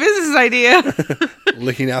got a new business idea.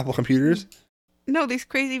 Licking Apple computers? No, these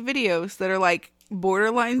crazy videos that are like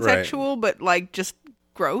borderline sexual, but like just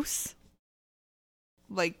gross.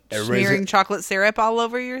 Like smearing chocolate syrup all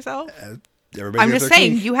over yourself. I'm just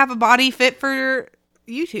saying, you have a body fit for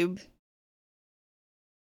YouTube.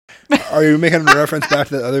 Are you making a reference back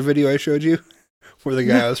to the other video I showed you? Where the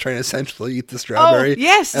guy was trying to essentially eat the strawberry. Oh,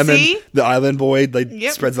 yes, and then the island boy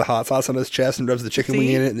spreads the hot sauce on his chest and rubs the chicken wing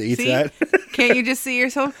in it and eats that. Can't you just see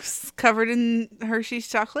yourself covered in Hershey's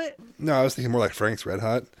chocolate? No, I was thinking more like Frank's Red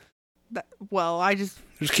Hot. Well, I just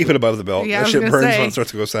keep it above the belt. Yeah, I that was shit gonna burns say. when it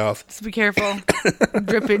starts to go south. Just be careful.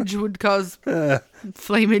 Drippage would cause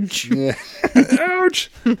flamage. Yeah.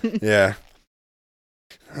 Ouch. Yeah.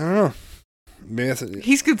 I don't know. Maybe that's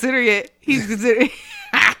He's considering it.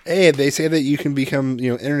 Hey, they say that you can become,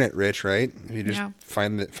 internet rich, right? If you just Yeah.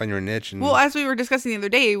 find your niche. And, Well, as we were discussing the other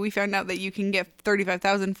day, we found out that you can get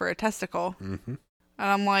 $35,000 for a testicle, Mhm. and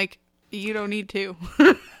I'm like, you don't need to.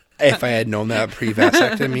 If I had known that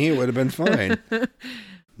pre-vasectomy, it would have been fine.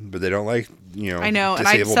 But they don't like, I know, and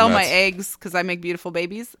I disabled sell my nuts. eggs because I make beautiful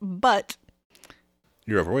babies, but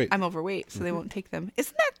You're overweight. I'm overweight, so they won't take them.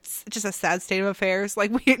 Isn't that just a sad state of affairs?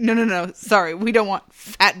 Like, no. Sorry, we don't want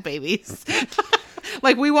fat babies.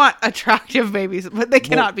 Like, we want attractive babies, but they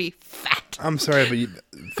cannot be fat. I'm sorry, but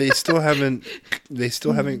they still haven't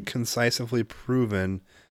concisely proven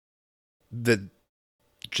that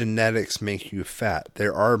genetics make you fat.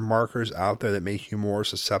 There are markers out there that make you more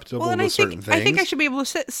susceptible Well, and to I certain think things. I should be able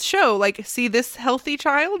to show, like, see this healthy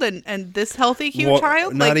child and this healthy cute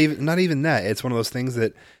child. Not Like, even that. It's one of those things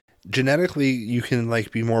that genetically you can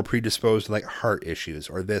like be more predisposed to like heart issues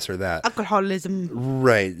or this or that. alcoholism.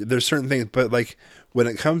 Right. There's certain things, but like when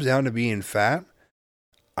it comes down to being fat,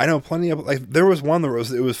 I know plenty of like there was one that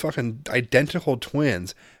was fucking identical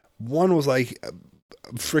twins. One was like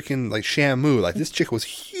freaking like Shamu, like this chick was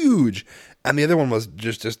huge, and the other one was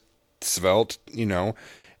just svelte, And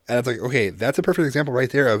it's like, okay, that's a perfect example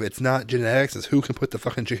right there of it's not genetics, it's who can put the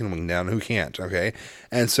fucking chicken wing down and who can't, okay?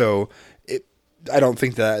 And so I don't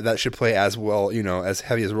think that should play as well, as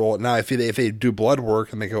heavy as a role. Now, if they do blood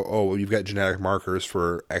work and they go, oh, well, you've got genetic markers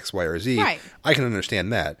for X, Y, or Z, Right. I can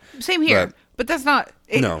understand that. Same here, but that's not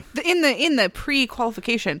No. In the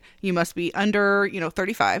pre-qualification. You must be under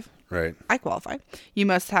 35. Right. I qualify. You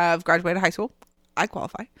must have graduated high school. I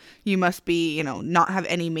qualify. You must be not have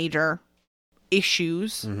any major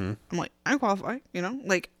issues. Mm-hmm. I'm like, I qualify.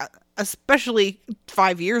 Like especially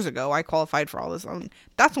 5 years ago, I qualified for all this.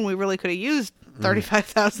 That's when we really could have used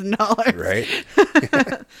 $35,000. Right.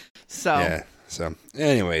 So, Yeah. So,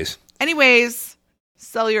 anyways,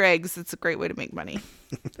 sell your eggs. It's a great way to make money.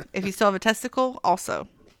 If you still have a testicle, also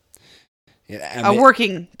yeah, a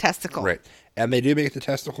working testicle. right, and they do make the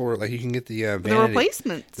testicle like you can get the The vanity,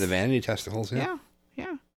 replacements. the vanity testicles. Yeah.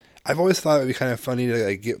 Yeah. I've always thought it'd be kind of funny to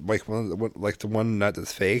like get like the one nut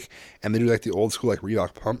that's fake, and they do like the old school like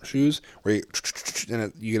Reebok pump shoes where you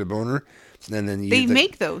get a boner, and then They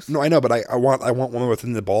make those. No, I know, but I want one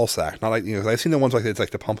within the ball sack, not like 'cause I've seen the ones like it's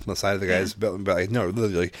like the pump on the side of the guy's belt, but like no,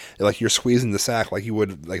 literally like you're squeezing the sack like you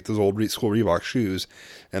would like those old school Reebok shoes,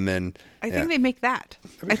 and then I think they make that.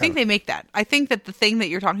 I think they make that. I think that the thing that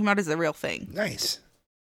you're talking about is the real thing. nice.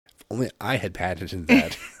 If only I had patented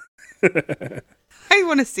that. I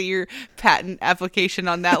want to see your patent application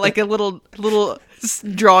on that, like a little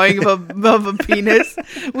drawing of a penis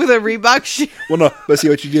with a Reebok shoe. Well, no, but see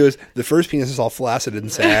what you do is the first penis is all flaccid and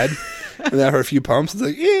sad, and then after a few pumps, it's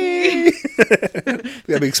like, yay!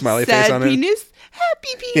 Got a big smiley face Sad on penis, happy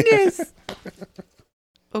penis.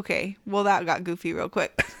 Okay, well that got goofy real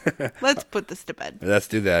quick. Let's put this to bed. Let's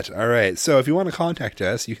do that. All right. So if you want to contact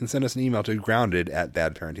us, you can send us an email to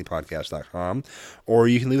grounded@badparentingpodcast.com, or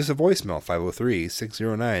you can leave us a voicemail,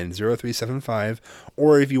 503-609-0375,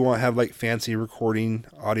 or if you want to have like fancy recording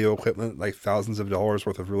audio equipment, like thousands of dollars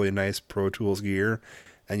worth of really nice Pro Tools gear,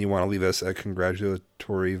 and you want to leave us a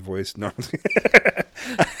congratulatory voice. No.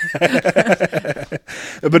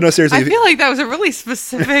 But no, seriously. I feel like that was a really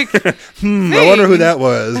specific thing. I wonder who that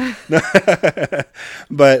was.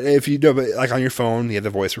 But if you do, but like on your phone, you have the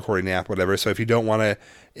voice recording app, whatever. So if you don't want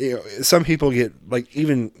to, some people get like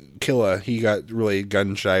even Killa, he got really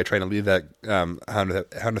gun shy trying to leave that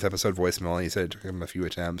 100th episode voicemail, and he said it took him a few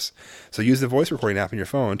attempts. So use the voice recording app on your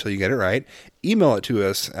phone until you get it right. Email it to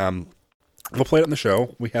us. We'll play it on the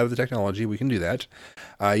show. We have the technology. We can do that.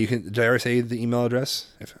 You can. Did I already say the email address?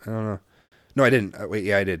 I don't know. No, I didn't. Wait,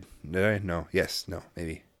 yeah, I did. Did I? No. Yes. No.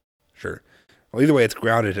 Maybe. Sure. Well, either way, it's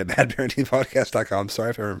grounded at badparentingpodcast.com. Sorry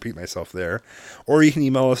if I repeat myself there. Or you can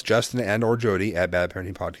email us, Justin and or Jody at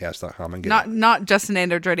badparentingpodcast.com and get not Justin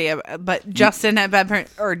and or Jody, but Justin at badparent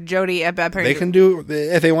or Jody at badparent. They can do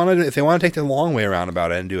if they want to take the long way around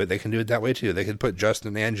about it and do it. They can do it that way too. They could put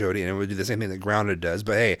Justin and Jody, and it would do the same thing that Grounded does.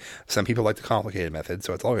 But hey, some people like the complicated method,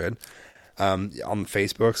 so it's all good. On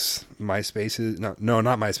Facebook's, MySpaces, no,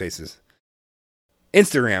 not MySpaces.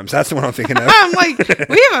 Instagrams, that's the one I'm thinking of. I'm like,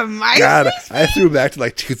 we have a MySpace? God, I threw back to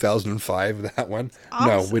like 2005 with that one. Awesome.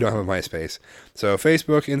 No, we don't have a MySpace. So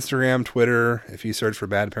Facebook, Instagram, Twitter. If you search for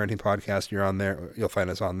Bad Parenting Podcast, you're on there. You'll find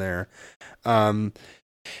us on there.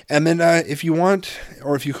 And then if you want,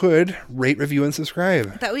 or if you could, rate, review, and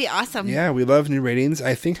subscribe. That would be awesome. Yeah, we love new ratings.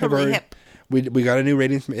 I think Totally hip. we got a new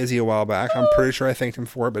rating from Izzy a while back. I'm pretty sure I thanked him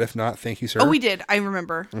for it, but if not, thank you, sir. Oh, we did. I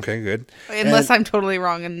remember. Okay, good. Unless I'm totally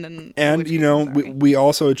wrong, and then. And you know, we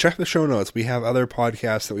also check the show notes. We have other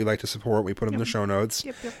podcasts that we like to support. We put them in the show notes.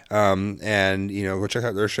 Yep. And you know, go check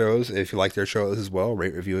out their shows if you like their shows as well.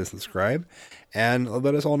 Rate, review, and subscribe, and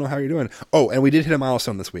let us all know how you're doing. Oh, and we did hit a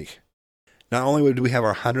milestone this week. Not only did we have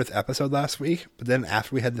our 100th episode last week, but then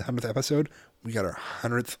after we had the 100th episode, we got our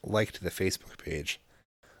 100th like to the Facebook page.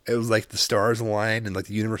 It was like the stars aligned and like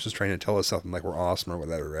the universe was trying to tell us something like we're awesome or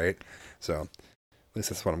whatever, right? So at least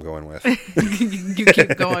that's what I'm going with. You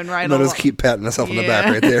keep going right I'll along. just keep patting myself on the back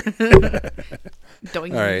right there.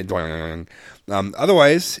 Doing. All right. Doing.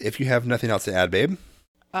 Otherwise, if you have nothing else to add, babe.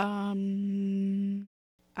 I'm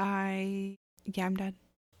done.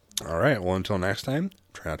 All right. Well, until next time,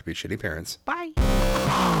 try not to be shitty parents. Bye.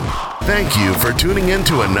 Thank you for tuning in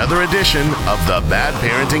to another edition of the Bad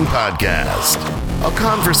Parenting Podcast, a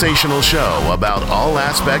conversational show about all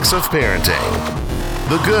aspects of parenting: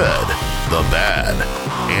 the good, the bad,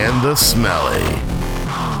 and the smelly.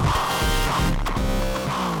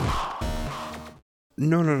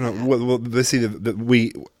 No. Well, see, the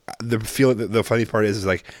funny part is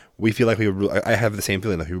like we feel like I have the same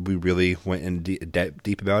feeling that we really went in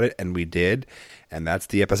deep about it, and we did, and that's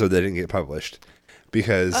the episode that didn't get published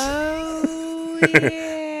because. Oh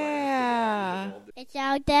yeah. It's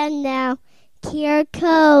all done now. Here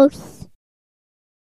goes.